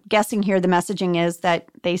know, I'm guessing here the messaging is that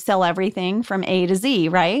they sell everything from A to Z,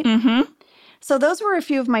 right? Mm-hmm. So those were a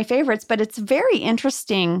few of my favorites, but it's a very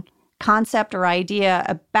interesting concept or idea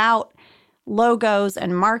about logos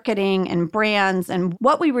and marketing and brands and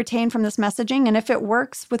what we retain from this messaging and if it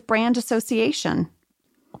works with brand association.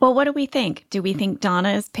 Well, what do we think? Do we think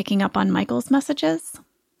Donna is picking up on Michael's messages?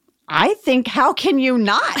 I think, how can you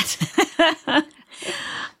not?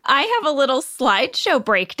 I have a little slideshow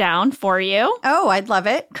breakdown for you. Oh, I'd love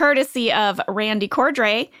it. Courtesy of Randy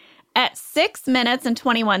Cordray. At 6 minutes and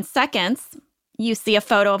 21 seconds, you see a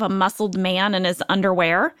photo of a muscled man in his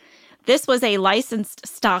underwear. This was a licensed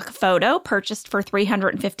stock photo purchased for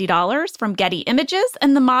 $350 from Getty Images,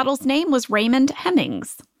 and the model's name was Raymond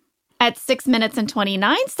Hemmings. At 6 minutes and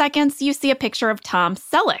 29 seconds, you see a picture of Tom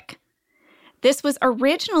Selleck. This was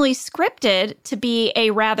originally scripted to be a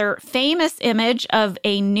rather famous image of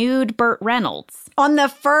a nude Burt Reynolds. On the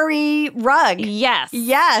furry rug. Yes.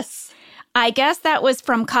 Yes. I guess that was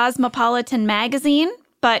from Cosmopolitan magazine,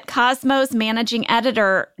 but Cosmo's managing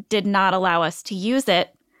editor did not allow us to use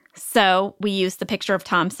it. So we used the picture of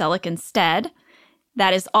Tom Selleck instead.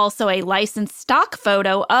 That is also a licensed stock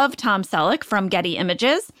photo of Tom Selleck from Getty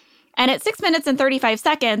Images. And at 6 minutes and 35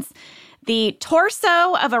 seconds, the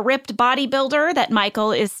torso of a ripped bodybuilder that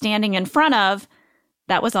Michael is standing in front of,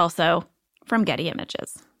 that was also from Getty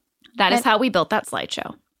Images. That is how we built that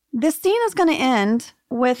slideshow. This scene is going to end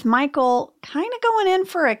with Michael kind of going in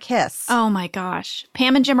for a kiss. Oh my gosh.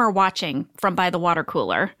 Pam and Jim are watching from by the water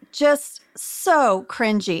cooler. Just so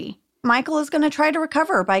cringy. Michael is going to try to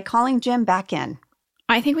recover by calling Jim back in.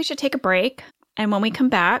 I think we should take a break. And when we come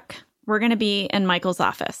back, we're going to be in Michael's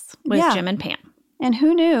office with Jim and Pam. And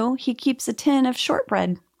who knew he keeps a tin of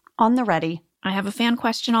shortbread on the ready? I have a fan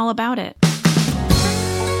question all about it.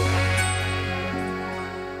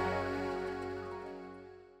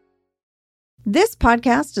 This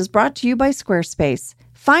podcast is brought to you by Squarespace.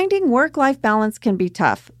 Finding work-life balance can be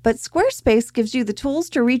tough, but Squarespace gives you the tools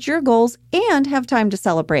to reach your goals and have time to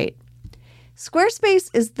celebrate.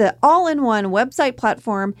 Squarespace is the all-in-one website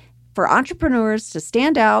platform for entrepreneurs to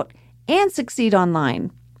stand out and succeed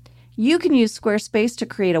online. You can use Squarespace to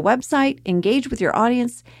create a website, engage with your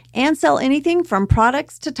audience, and sell anything from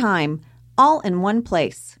products to time, all in one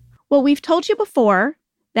place. Well, we've told you before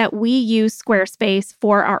that we use Squarespace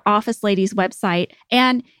for our Office Ladies website,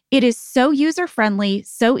 and it is so user-friendly,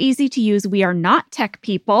 so easy to use. We are not tech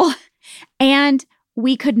people, and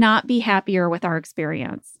we could not be happier with our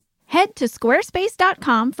experience. Head to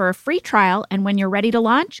squarespace.com for a free trial, and when you're ready to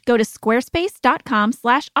launch, go to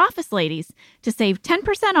squarespace.com/officeladies to save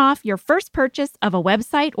 10% off your first purchase of a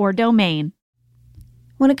website or domain.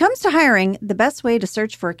 When it comes to hiring, the best way to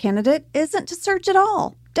search for a candidate isn't to search at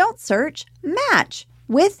all. Don't search, match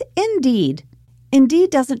with Indeed. Indeed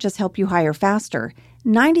doesn't just help you hire faster.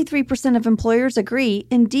 93% of employers agree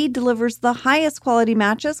Indeed delivers the highest quality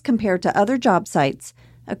matches compared to other job sites,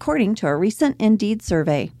 according to a recent Indeed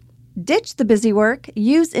survey. Ditch the busy work.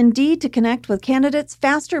 Use Indeed to connect with candidates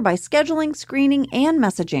faster by scheduling, screening, and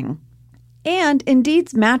messaging. And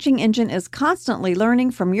Indeed's matching engine is constantly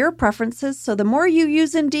learning from your preferences, so the more you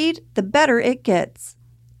use Indeed, the better it gets.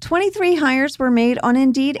 23 hires were made on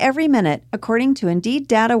Indeed every minute, according to Indeed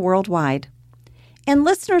data worldwide. And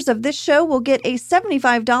listeners of this show will get a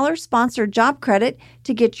 $75 sponsored job credit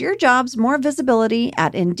to get your jobs more visibility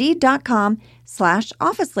at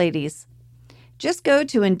Indeed.com/OfficeLadies. Just go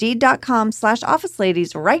to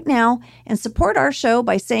Indeed.com/OfficeLadies right now and support our show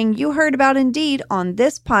by saying you heard about Indeed on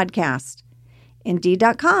this podcast.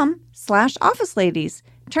 Indeed.com/OfficeLadies.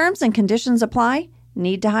 Terms and conditions apply.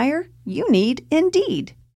 Need to hire? You need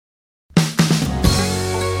Indeed.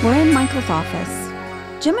 We're in Michael's office.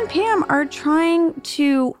 Jim and Pam are trying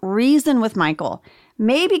to reason with Michael.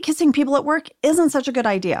 Maybe kissing people at work isn't such a good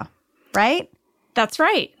idea, right? That's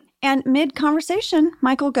right. And mid-conversation,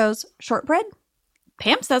 Michael goes, shortbread?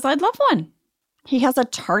 Pam says I'd love one. He has a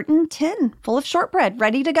tartan tin full of shortbread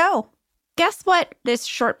ready to go. Guess what this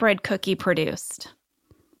shortbread cookie produced?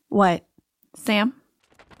 What? Sam?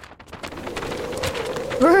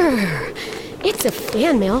 Brr, it's a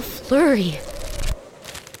fan mail flurry.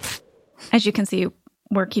 As you can see,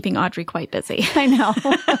 we're keeping Audrey quite busy. I know.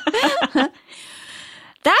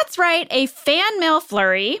 That's right, a fan mail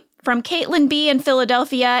flurry from Caitlin B. in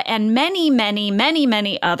Philadelphia and many, many, many,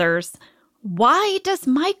 many others. Why does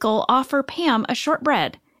Michael offer Pam a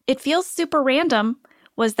shortbread? It feels super random.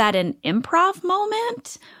 Was that an improv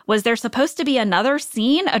moment? Was there supposed to be another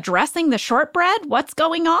scene addressing the shortbread? What's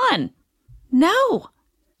going on? No.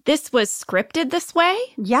 This was scripted this way?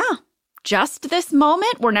 Yeah. Just this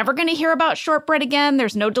moment? We're never going to hear about shortbread again.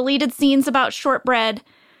 There's no deleted scenes about shortbread.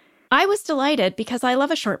 I was delighted because I love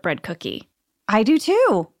a shortbread cookie. I do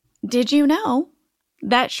too. Did you know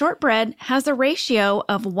that shortbread has a ratio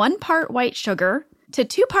of 1 part white sugar to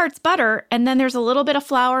 2 parts butter, and then there's a little bit of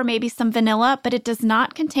flour, maybe some vanilla, but it does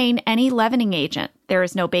not contain any leavening agent. There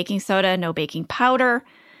is no baking soda, no baking powder.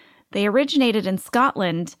 They originated in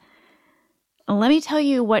Scotland. Let me tell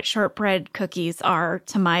you what shortbread cookies are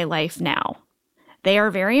to my life now. They are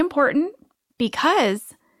very important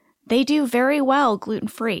because they do very well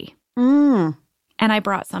gluten-free. And I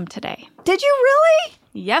brought some today. Did you really?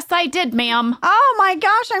 Yes, I did, ma'am. Oh my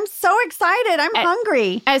gosh, I'm so excited. I'm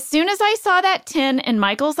hungry. As soon as I saw that tin in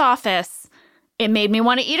Michael's office, it made me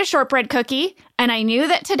want to eat a shortbread cookie. And I knew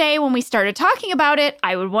that today when we started talking about it,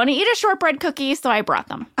 I would want to eat a shortbread cookie, so I brought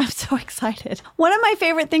them. I'm so excited. One of my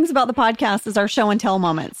favorite things about the podcast is our show and tell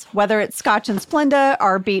moments, whether it's Scotch and Splenda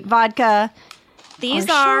or Beet Vodka. These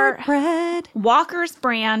or are shortbread. Walker's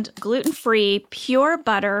brand, gluten-free, pure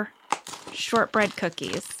butter shortbread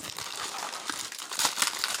cookies.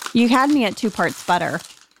 You had me at 2 parts butter.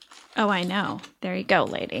 Oh, I know. There you go,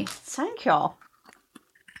 lady. Thank you.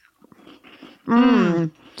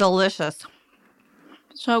 Delicious.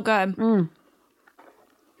 So good.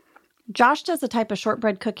 Josh does a type of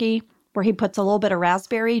shortbread cookie where he puts a little bit of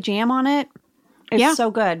raspberry jam on it. It's so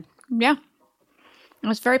good. Yeah.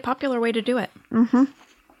 It's a very popular way to do it.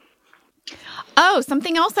 Oh,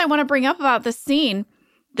 something else I want to bring up about this scene.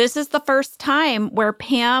 This is the first time where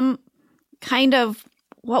Pam kind of,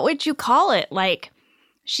 what would you call it? Like,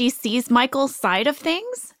 she sees Michael's side of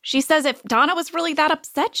things. She says if Donna was really that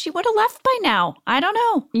upset, she would have left by now. I don't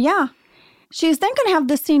know. Yeah. She's then going to have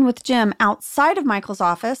this scene with Jim outside of Michael's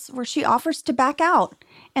office where she offers to back out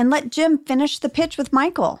and let Jim finish the pitch with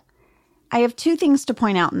Michael. I have 2 things to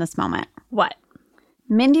point out in this moment. What?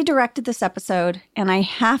 Mindy directed this episode, and I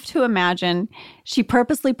have to imagine she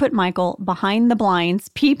purposely put Michael behind the blinds,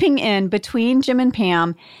 peeping in between Jim and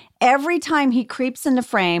Pam. Every time he creeps into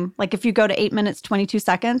frame, like if you go to 8 minutes, 22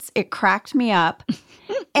 seconds, it cracked me up.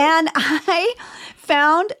 And I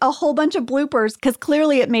found a whole bunch of bloopers because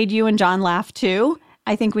clearly it made you and John laugh too.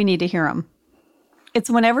 I think we need to hear them. It's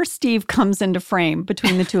whenever Steve comes into frame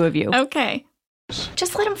between the 2 of you. Okay.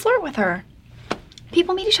 Just let him flirt with her.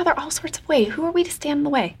 People meet each other all sorts of ways. Who are we to stand in the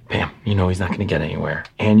way? Pam, you know he's not going to get anywhere.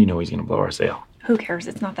 And you know he's going to blow our sale. Who cares?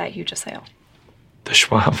 It's not that huge a sale. The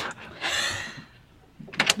Schwab.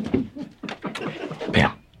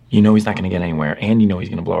 Pam, you know he's not going to get anywhere. And you know he's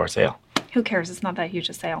going to blow our sale. Who cares? It's not that huge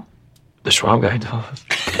a sale. The Schwab guy does.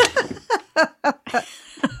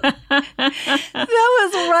 That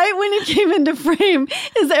was right when he came into frame,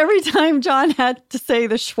 is every time John had to say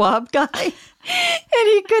the Schwab guy, and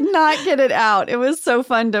he could not get it out. It was so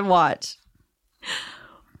fun to watch.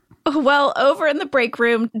 Well, over in the break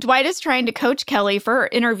room, Dwight is trying to coach Kelly for her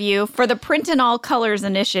interview for the Print in All Colors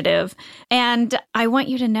initiative. And I want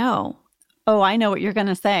you to know. Oh, I know what you're going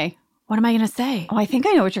to say. What am I going to say? Oh, I think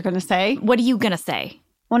I know what you're going to say. What are you going to say?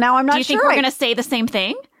 Well, now I'm not sure. Do you think we're going to say the same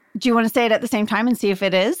thing? Do you want to say it at the same time and see if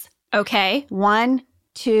it is? Okay. 1,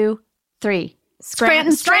 2, 3.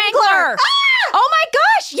 Scranton Strangler! Ah! Oh my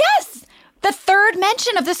gosh, yes! The 3rd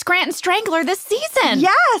mention of the Scranton Strangler this season.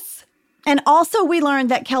 Yes! And also we learned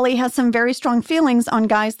that Kelly has some very strong feelings on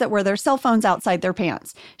guys that wear their cell phones outside their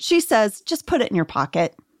pants. She says, just put it in your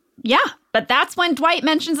pocket. Yeah, but that's when Dwight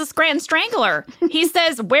mentions the Scranton Strangler. He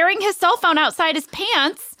says wearing his cell phone outside his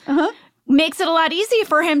pants Makes it a lot easier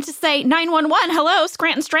for him to say 911, hello,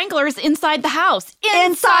 Scranton Stranglers inside the house.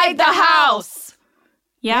 Inside the house!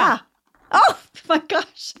 Yeah. Oh, my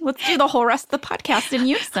gosh. Let's do the whole rest of the podcast in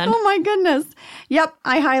unison. Oh, my goodness. Yep,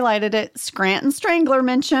 I highlighted it. Scranton Strangler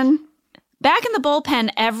mention. Back in the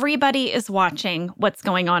bullpen, everybody is watching what's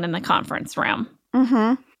going on in the conference room.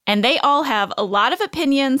 Mm-hmm. And they all have a lot of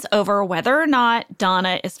opinions over whether or not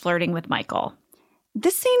Donna is flirting with Michael.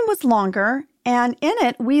 This scene was longer, and in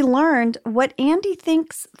it, we learned what Andy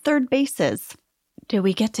thinks third base is. Do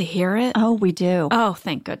we get to hear it? Oh, we do. Oh,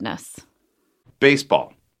 thank goodness.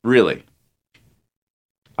 Baseball. Really?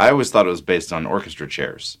 I always thought it was based on orchestra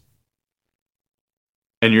chairs.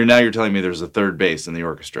 And you're telling me there's a third base in the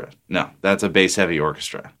orchestra. No, that's a bass-heavy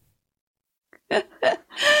orchestra.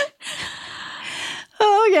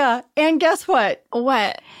 Oh, yeah. And guess what?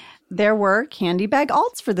 What? There were candy bag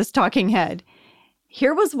alts for this talking head.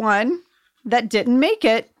 Here was one that didn't make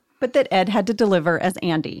it, but that Ed had to deliver as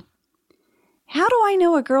Andy. How do I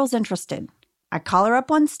know a girl's interested? I call her up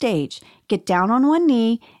on stage, get down on one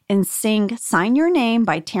knee, and sing Sign Your Name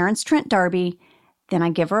by Terrence Trent D'Arby. Then I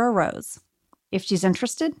give her a rose. If she's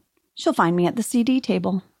interested, she'll find me at the CD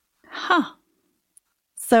table. Huh.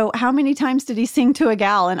 So how many times did he sing to a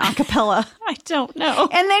gal in a cappella? I don't know.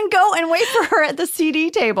 And then go and wait for her at the CD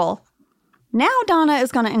table. Now Donna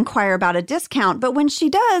is going to inquire about a discount, but when she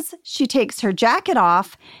does, she takes her jacket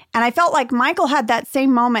off. And I felt like Michael had that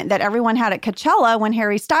same moment that everyone had at Coachella when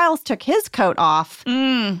Harry Styles took his coat off.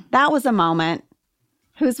 That was a moment.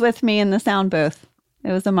 Who's with me in the sound booth?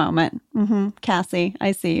 It was a moment. Cassie,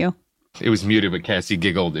 I see you. It was muted, but Cassie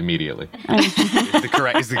giggled immediately. Is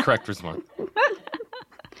the correct response.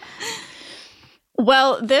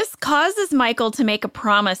 Well, this causes Michael to make a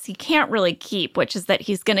promise he can't really keep, which is that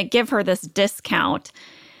he's going to give her this discount.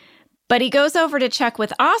 But he goes over to check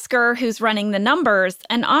with Oscar, who's running the numbers,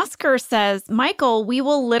 and Oscar says, Michael, we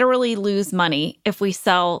will literally lose money if we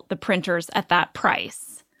sell the printers at that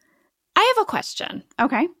price. I have a question.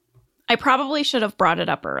 Okay. I probably should have brought it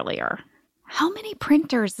up earlier. How many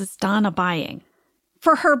printers is Donna buying?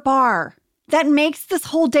 For her bar. That makes this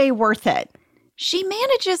whole day worth it. She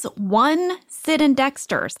manages one Sid and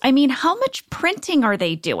Dexter's. I mean, how much printing are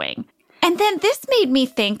they doing? And then this made me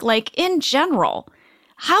think, like, in general,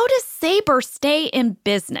 how does Sabre stay in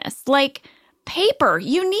business? Like, paper.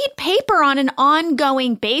 You need paper on an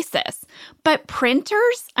ongoing basis. But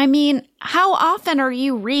printers? I mean, how often are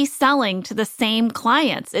you reselling to the same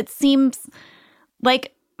clients? It seems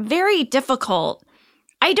like very difficult.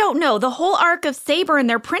 I don't know. The whole arc of Sabre and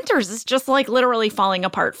their printers is just like literally falling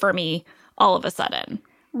apart for me all of a sudden.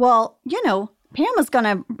 Well, Pam is going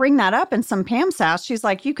to bring that up in some Pam sass. She's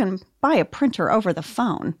like, you can buy a printer over the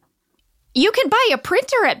phone. You can buy a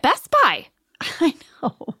printer at Best Buy. I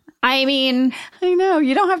know. I mean, I know.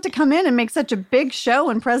 You don't have to come in and make such a big show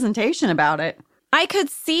and presentation about it. I could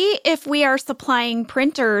see if we are supplying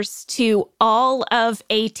printers to all of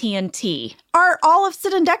AT&T. Or all of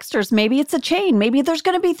Sid and Dexter's. Maybe it's a chain. Maybe there's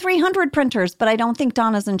going to be 300 printers, but I don't think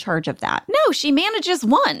Donna's in charge of that. No, she manages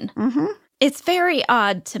one. Mm-hmm. It's very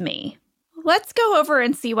odd to me. Let's go over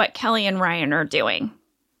and see what Kelly and Ryan are doing.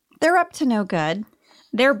 They're up to no good.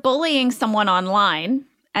 They're bullying someone online.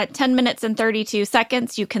 At 10 minutes and 32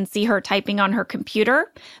 seconds, you can see her typing on her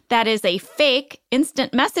computer. That is a fake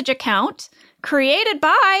instant message account created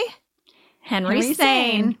by Henry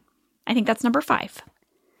Sane. I think that's number 5.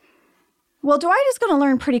 Well, Dwight is going to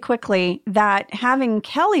learn pretty quickly that having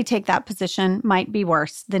Kelly take that position might be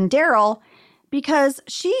worse than Daryl because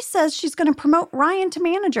she says she's going to promote Ryan to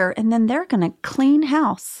manager and then they're going to clean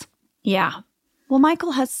house. Yeah. Well,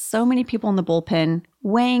 Michael has so many people in the bullpen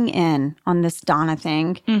weighing in on this Donna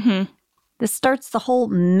thing. Mm-hmm. This starts the whole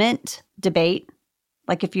mint debate.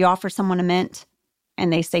 Like if you offer someone a mint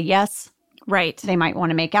and they say yes, right, they might want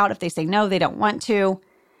to make out. If they say no, they don't want to.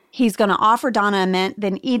 He's going to offer Donna a mint,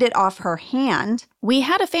 then eat it off her hand. We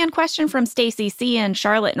had a fan question from Stacy C. in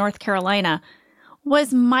Charlotte, North Carolina.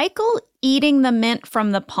 Was Michael eating the mint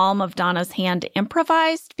from the palm of Donna's hand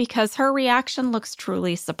improvised? Because her reaction looks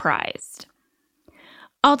truly surprised.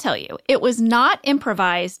 I'll tell you, it was not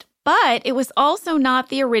improvised, but it was also not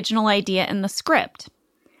the original idea in the script.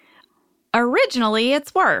 Originally,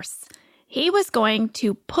 it's worse. He was going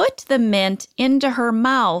to put the mint into her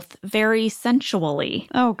mouth very sensually.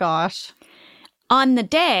 Oh, gosh. On the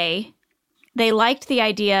day, they liked the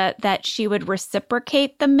idea that she would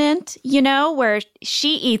reciprocate the mint, where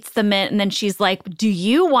she eats the mint and then she's like, do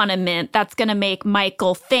you want a mint? That's going to make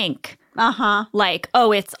Michael think. Like,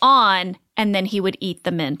 oh, it's on. And then he would eat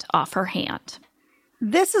the mint off her hand.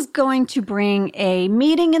 This is going to bring a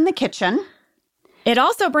meeting in the kitchen. It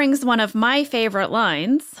also brings one of my favorite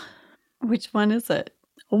lines. Which one is it?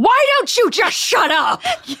 Why don't you just shut up?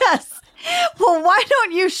 Yes. Well, why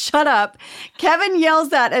don't you shut up? Kevin yells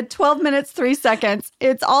that at 12 minutes, 3 seconds.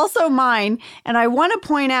 It's also mine. And I want to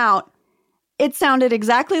point out, it sounded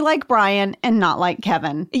exactly like Brian and not like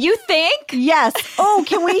Kevin. You think? Yes. Oh,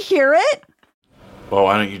 can we hear it? Well,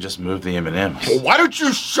 why don't you just move the M&Ms? Well, why don't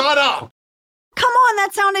you shut up? Come on,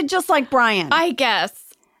 that sounded just like Brian. I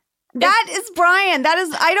guess. That is Brian.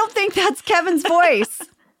 I don't think that's Kevin's voice.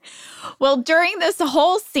 Well, during this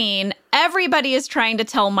whole scene, everybody is trying to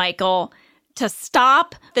tell Michael to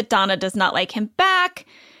stop, that Donna does not like him back.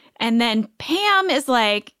 And then Pam is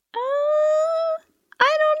like,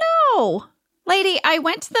 I don't know. Lady, I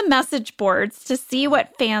went to the message boards to see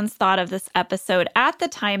what fans thought of this episode at the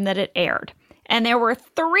time that it aired. And there were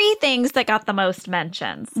 3 things that got the most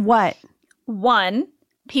mentions. What? 1,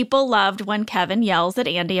 people loved when Kevin yells at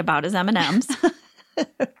Andy about his M&Ms.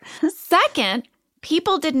 2nd,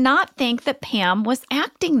 people did not think that Pam was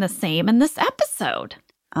acting the same in this episode.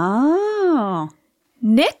 Oh.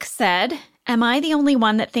 Nick said, am I the only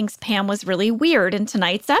one that thinks Pam was really weird in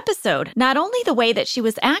tonight's episode? Not only the way that she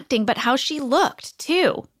was acting, but how she looked,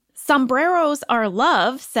 too. Sombreros Are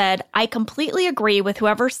Love said, I completely agree with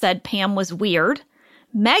whoever said Pam was weird.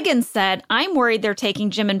 Megan said, I'm worried they're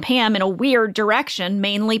taking Jim and Pam in a weird direction,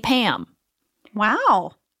 mainly Pam.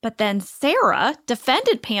 Wow. But then Sarah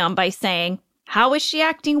defended Pam by saying, how is she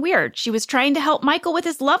acting weird? She was trying to help Michael with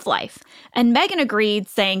his love life. And Megan agreed,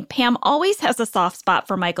 saying Pam always has a soft spot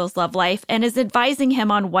for Michael's love life and is advising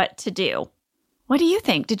him on what to do. What do you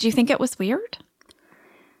think? Did you think it was weird?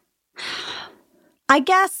 I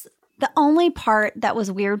guess the only part that was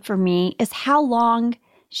weird for me is how long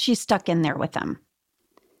she stuck in there with him.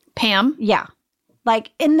 Pam? Yeah.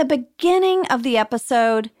 Like in the beginning of the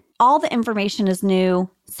episode, all the information is new.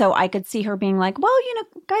 So I could see her being like, well,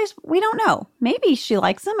 guys, we don't know. Maybe she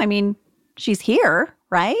likes him. I mean, she's here,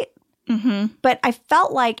 right? Mm-hmm. But I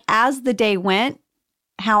felt like as the day went,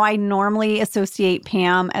 how I normally associate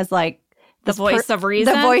Pam as like the voice of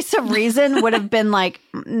reason. The voice of reason would have been like,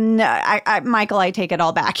 no, Michael, I take it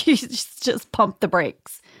all back. You just pump the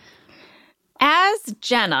brakes. As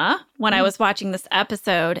Jenna, when I was watching this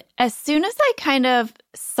episode, as soon as I kind of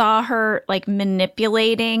saw her like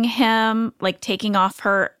manipulating him, like taking off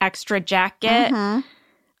her extra jacket,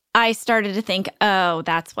 I started to think, oh,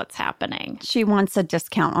 that's what's happening. She wants a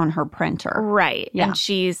discount on her printer. Right. Yeah. And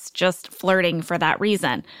she's just flirting for that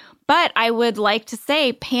reason. But I would like to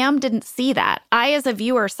say Pam didn't see that. I, as a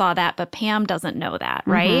viewer, saw that, but Pam doesn't know that,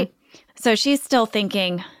 right? So she's still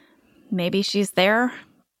thinking maybe she's there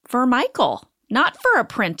for Michael, not for a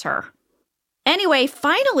printer. Anyway,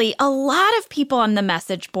 finally, a lot of people on the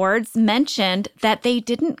message boards mentioned that they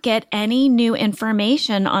didn't get any new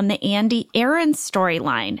information on the Andy Aaron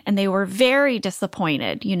storyline, and they were very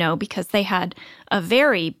disappointed, because they had a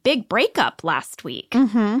very big breakup last week,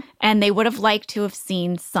 and they would have liked to have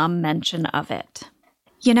seen some mention of it.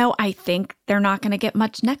 I think they're not going to get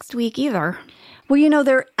much next week either. Well,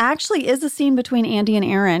 there actually is a scene between Andy and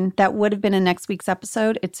Aaron that would have been in next week's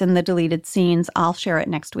episode. It's in the deleted scenes. I'll share it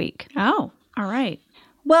next week. Oh, all right.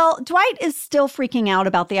 Well, Dwight is still freaking out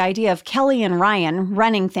about the idea of Kelly and Ryan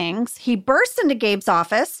running things. He bursts into Gabe's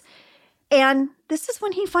office, and this is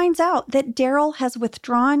when he finds out that Daryl has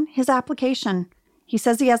withdrawn his application. He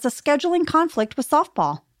says he has a scheduling conflict with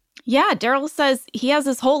softball. Yeah, Daryl says he has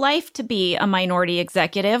his whole life to be a minority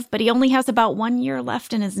executive, but he only has about 1 year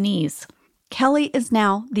left in his knees. Kelly is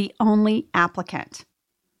now the only applicant.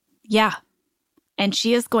 Yeah. And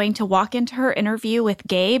she is going to walk into her interview with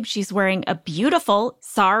Gabe. She's wearing a beautiful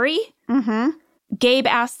sari. Gabe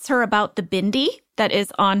asks her about the bindi that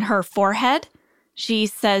is on her forehead. She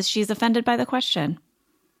says she's offended by the question.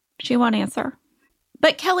 She won't answer.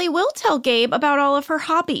 But Kelly will tell Gabe about all of her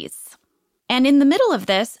hobbies. And in the middle of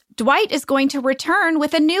this, Dwight is going to return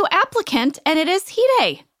with a new applicant, and it is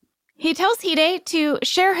Hide. He tells Hide to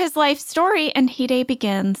share his life story, and Hide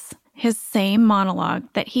begins his same monologue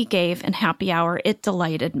that he gave in Happy Hour. It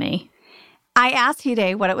delighted me. I asked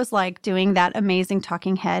Hide what it was like doing that amazing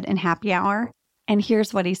talking head in Happy Hour, and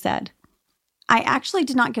here's what he said. I actually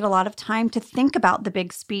did not get a lot of time to think about the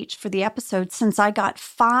big speech for the episode since I got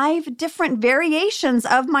 5 different variations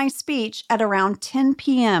of my speech at around 10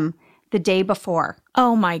 p.m. the day before.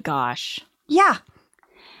 Oh my gosh. Yeah.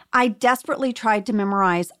 I desperately tried to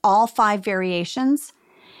memorize all 5 variations.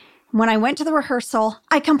 When I went to the rehearsal,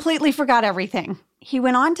 I completely forgot everything. He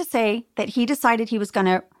went on to say that he decided he was going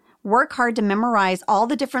to work hard to memorize all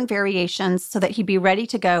the different variations so that he'd be ready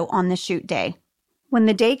to go on the shoot day. When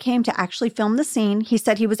the day came to actually film the scene, he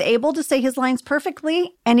said he was able to say his lines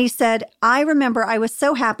perfectly, and he said, I remember I was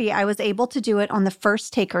so happy I was able to do it on the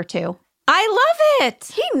first take or two. I love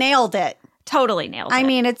it. He nailed it. Totally nailed it. I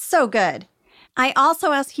mean, it's so good. I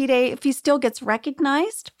also asked Hide if he still gets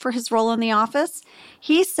recognized for his role in The Office.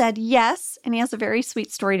 He said yes, and he has a very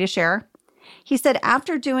sweet story to share. He said,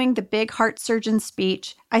 after doing the big heart surgeon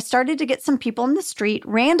speech, I started to get some people in the street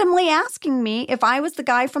randomly asking me if I was the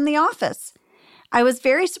guy from The Office. I was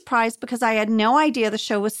very surprised because I had no idea the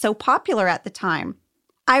show was so popular at the time.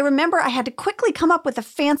 I remember I had to quickly come up with a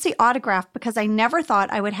fancy autograph because I never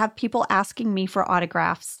thought I would have people asking me for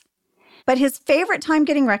autographs. But his favorite time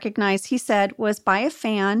getting recognized, he said, was by a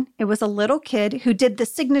fan. It was a little kid who did the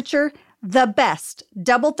signature, the best,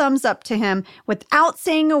 double thumbs up to him without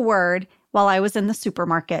saying a word while I was in the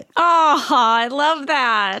supermarket. Oh, I love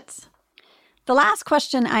that. The last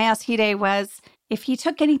question I asked Hide was if he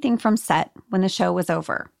took anything from set when the show was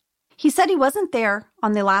over. He said he wasn't there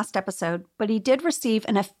on the last episode, but he did receive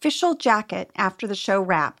an official jacket after the show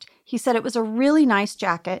wrapped. He said it was a really nice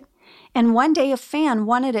jacket. And one day a fan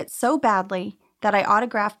wanted it so badly that I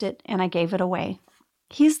autographed it and I gave it away.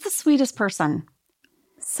 He's the sweetest person.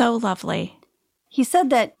 So lovely. He said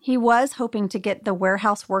that he was hoping to get the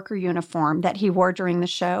warehouse worker uniform that he wore during the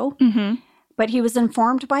show, but he was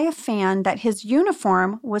informed by a fan that his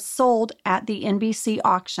uniform was sold at the NBC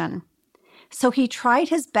auction. So he tried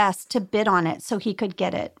his best to bid on it so he could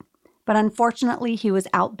get it. But unfortunately, he was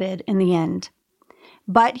outbid in the end.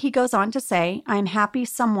 But he goes on to say, I'm happy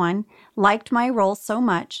someone liked my role so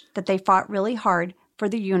much that they fought really hard for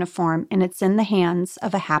the uniform, and it's in the hands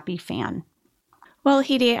of a happy fan. Well,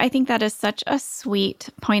 Hide, I think that is such a sweet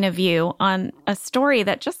point of view on a story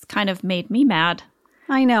that just kind of made me mad.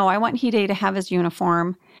 I know. I want Hide to have his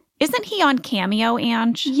uniform. Isn't he on Cameo,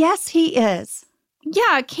 Ange? Yes, he is.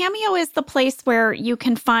 Yeah, Cameo is the place where you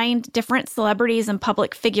can find different celebrities and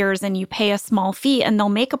public figures and you pay a small fee and they'll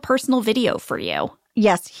make a personal video for you.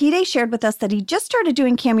 Yes, Hide shared with us that he just started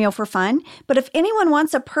doing Cameo for fun, but if anyone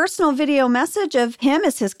wants a personal video message of him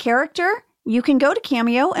as his character, you can go to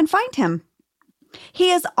Cameo and find him.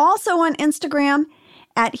 He is also on Instagram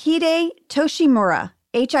at Hide Toshimura,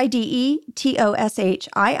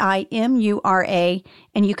 HIDE-TOSHIIMURA,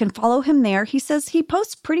 and you can follow him there. He says he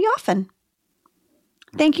posts pretty often.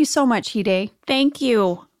 Thank you so much, Hide. Thank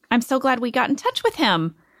you. I'm so glad we got in touch with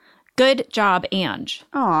him. Good job, Ange.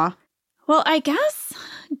 Aw. Well, I guess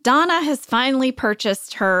Donna has finally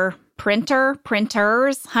purchased her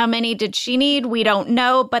printers. How many did she need? We don't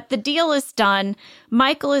know, but the deal is done.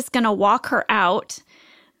 Michael is going to walk her out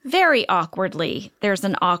very awkwardly. There's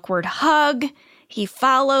an awkward hug. He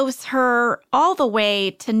follows her all the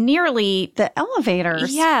way to nearly the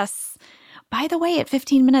elevators. Yes. By the way, at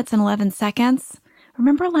 15 minutes and 11 seconds,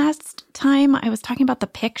 remember last time I was talking about the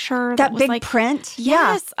picture? That was big like, print?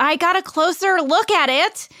 Yes, yeah. I got a closer look at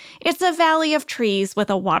it. It's a valley of trees with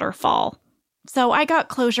a waterfall. So I got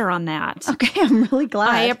closure on that. Okay, I'm really glad.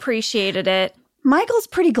 I appreciated it. Michael's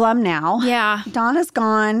pretty glum now. Yeah. Donna's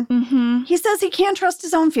gone. Mm-hmm. He says he can't trust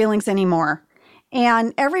his own feelings anymore.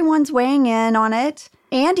 And everyone's weighing in on it.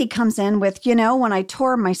 Andy comes in with, when I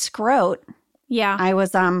tore my scrot. Yeah. I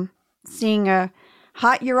was seeing a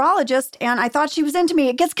hot urologist, and I thought she was into me.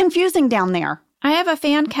 It gets confusing down there. I have a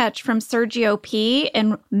fan catch from Sergio P.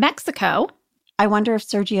 in Mexico. I wonder if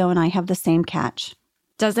Sergio and I have the same catch.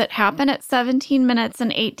 Does it happen at 17 minutes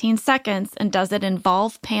and 18 seconds, and does it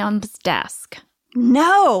involve Pam's desk?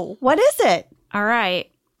 No. What is it? All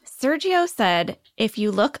right. Sergio said, if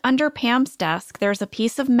you look under Pam's desk, there's a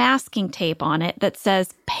piece of masking tape on it that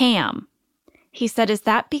says Pam. He said, is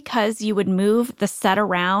that because you would move the set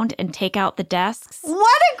around and take out the desks?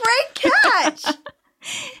 What a great catch!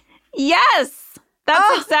 Yes,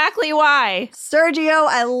 that's exactly why. Sergio,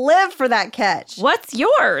 I live for that catch. What's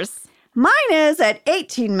yours? Mine is at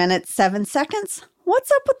 18 minutes, 7 seconds.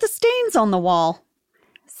 What's up with the stains on the wall?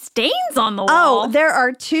 Stains on the wall? Oh, there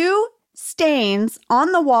are 2 stains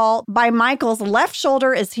on the wall by Michael's left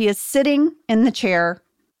shoulder as he is sitting in the chair.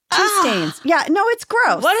 2 stains. Yeah, no, it's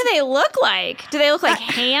gross. What do they look like? Do they look like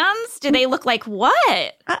hands? Do they look like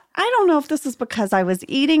what? I don't know if this is because I was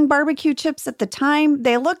eating barbecue chips at the time.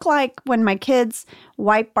 They look like when my kids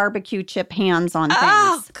wipe barbecue chip hands on things.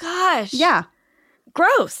 Oh, gosh. Yeah.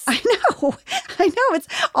 Gross. I know. It's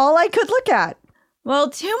all I could look at. Well,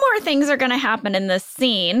 2 more things are going to happen in this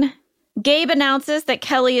scene. Gabe announces that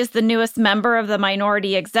Kelly is the newest member of the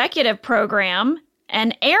Minority Executive Program.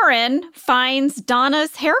 And Erin finds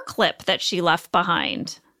Donna's hair clip that she left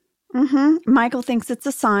behind. Mm-hmm. Michael thinks it's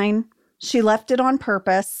a sign. She left it on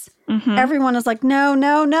purpose. Mm-hmm. Everyone is like, no,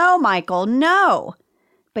 Michael, no.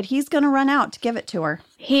 But he's going to run out to give it to her.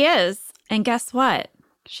 He is. And guess what?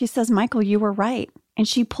 She says, Michael, you were right. And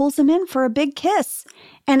she pulls him in for a big kiss.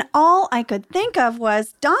 And all I could think of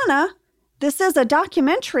was, Donna, This is a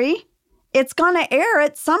documentary. It's going to air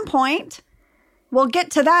at some point. We'll get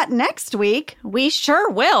to that next week. We sure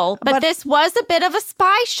will. But this was a bit of a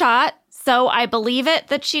spy shot, so I believe it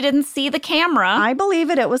that she didn't see the camera. I believe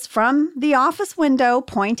it. It was from the office window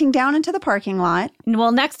pointing down into the parking lot.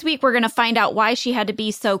 Well, next week we're going to find out why she had to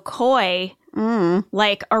be so coy,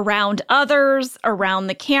 like around others, around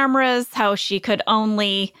the cameras, how she could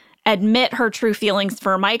only admit her true feelings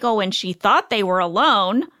for Michael when she thought they were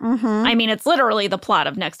alone. I mean, it's literally the plot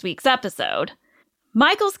of next week's episode.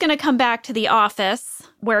 Michael's going to come back to the office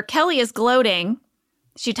where Kelly is gloating.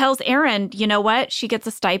 She tells Erin, you know what? She gets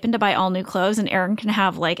a stipend to buy all new clothes and Erin can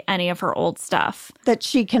have like any of her old stuff. That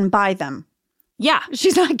she can buy them. Yeah.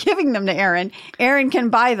 She's not giving them to Erin. Erin can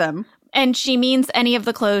buy them. And she means any of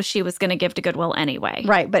the clothes she was going to give to Goodwill anyway.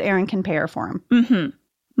 Right, but Erin can pay her for them. Mm-hmm.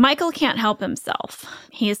 Michael can't help himself.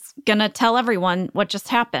 He's going to tell everyone what just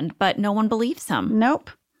happened, but no one believes him. Nope.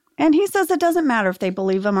 And he says it doesn't matter if they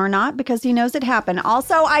believe him or not because he knows it happened.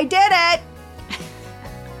 Also, I did it!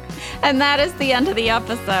 And that is the end of the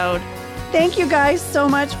episode. Thank you guys so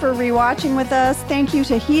much for rewatching with us. Thank you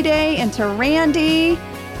to Hide and to Randy.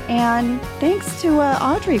 And thanks to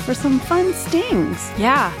Audrey for some fun stings.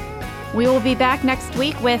 Yeah. We will be back next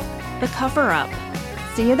week with The Cover-Up.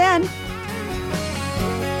 See you then.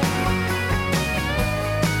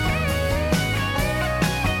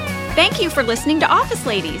 Thank you for listening to Office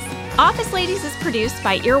Ladies. Office Ladies is produced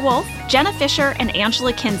by Earwolf, Jenna Fisher, and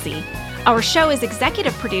Angela Kinsey. Our show is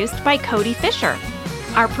executive produced by Cody Fisher.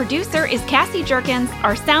 Our producer is Cassie Jerkins,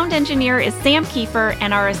 our sound engineer is Sam Kiefer,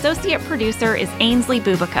 and our associate producer is Ainsley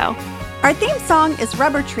Bubico. Our theme song is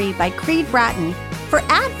Rubber Tree by Creed Bratton. For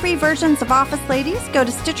ad-free versions of Office Ladies, go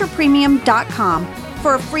to StitcherPremium.com.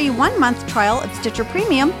 For a free 1-month trial of Stitcher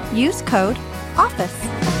Premium, use code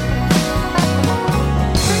OFFICE.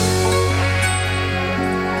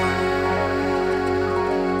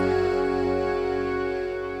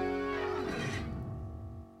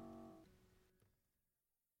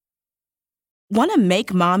 Want to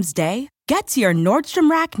make Mom's day? Get to your Nordstrom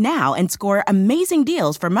Rack now and score amazing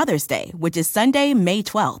deals for Mother's Day, which is Sunday, May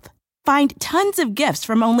 12th. Find tons of gifts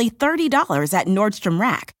from only $30 at Nordstrom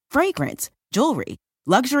Rack. Fragrance, jewelry,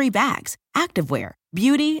 luxury bags, activewear,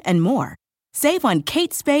 beauty, and more. Save on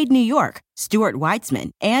Kate Spade New York, Stuart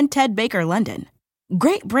Weitzman, and Ted Baker London.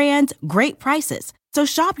 Great brands, great prices. So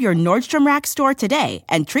shop your Nordstrom Rack store today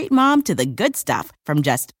and treat Mom to the good stuff from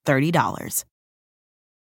just $30.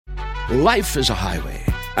 Life is a highway,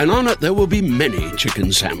 and on it there will be many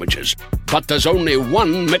chicken sandwiches. But there's only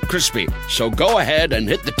one McCrispy. So go ahead and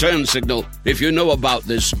hit the turn signal if you know about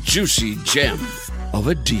this juicy gem of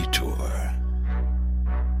a detour.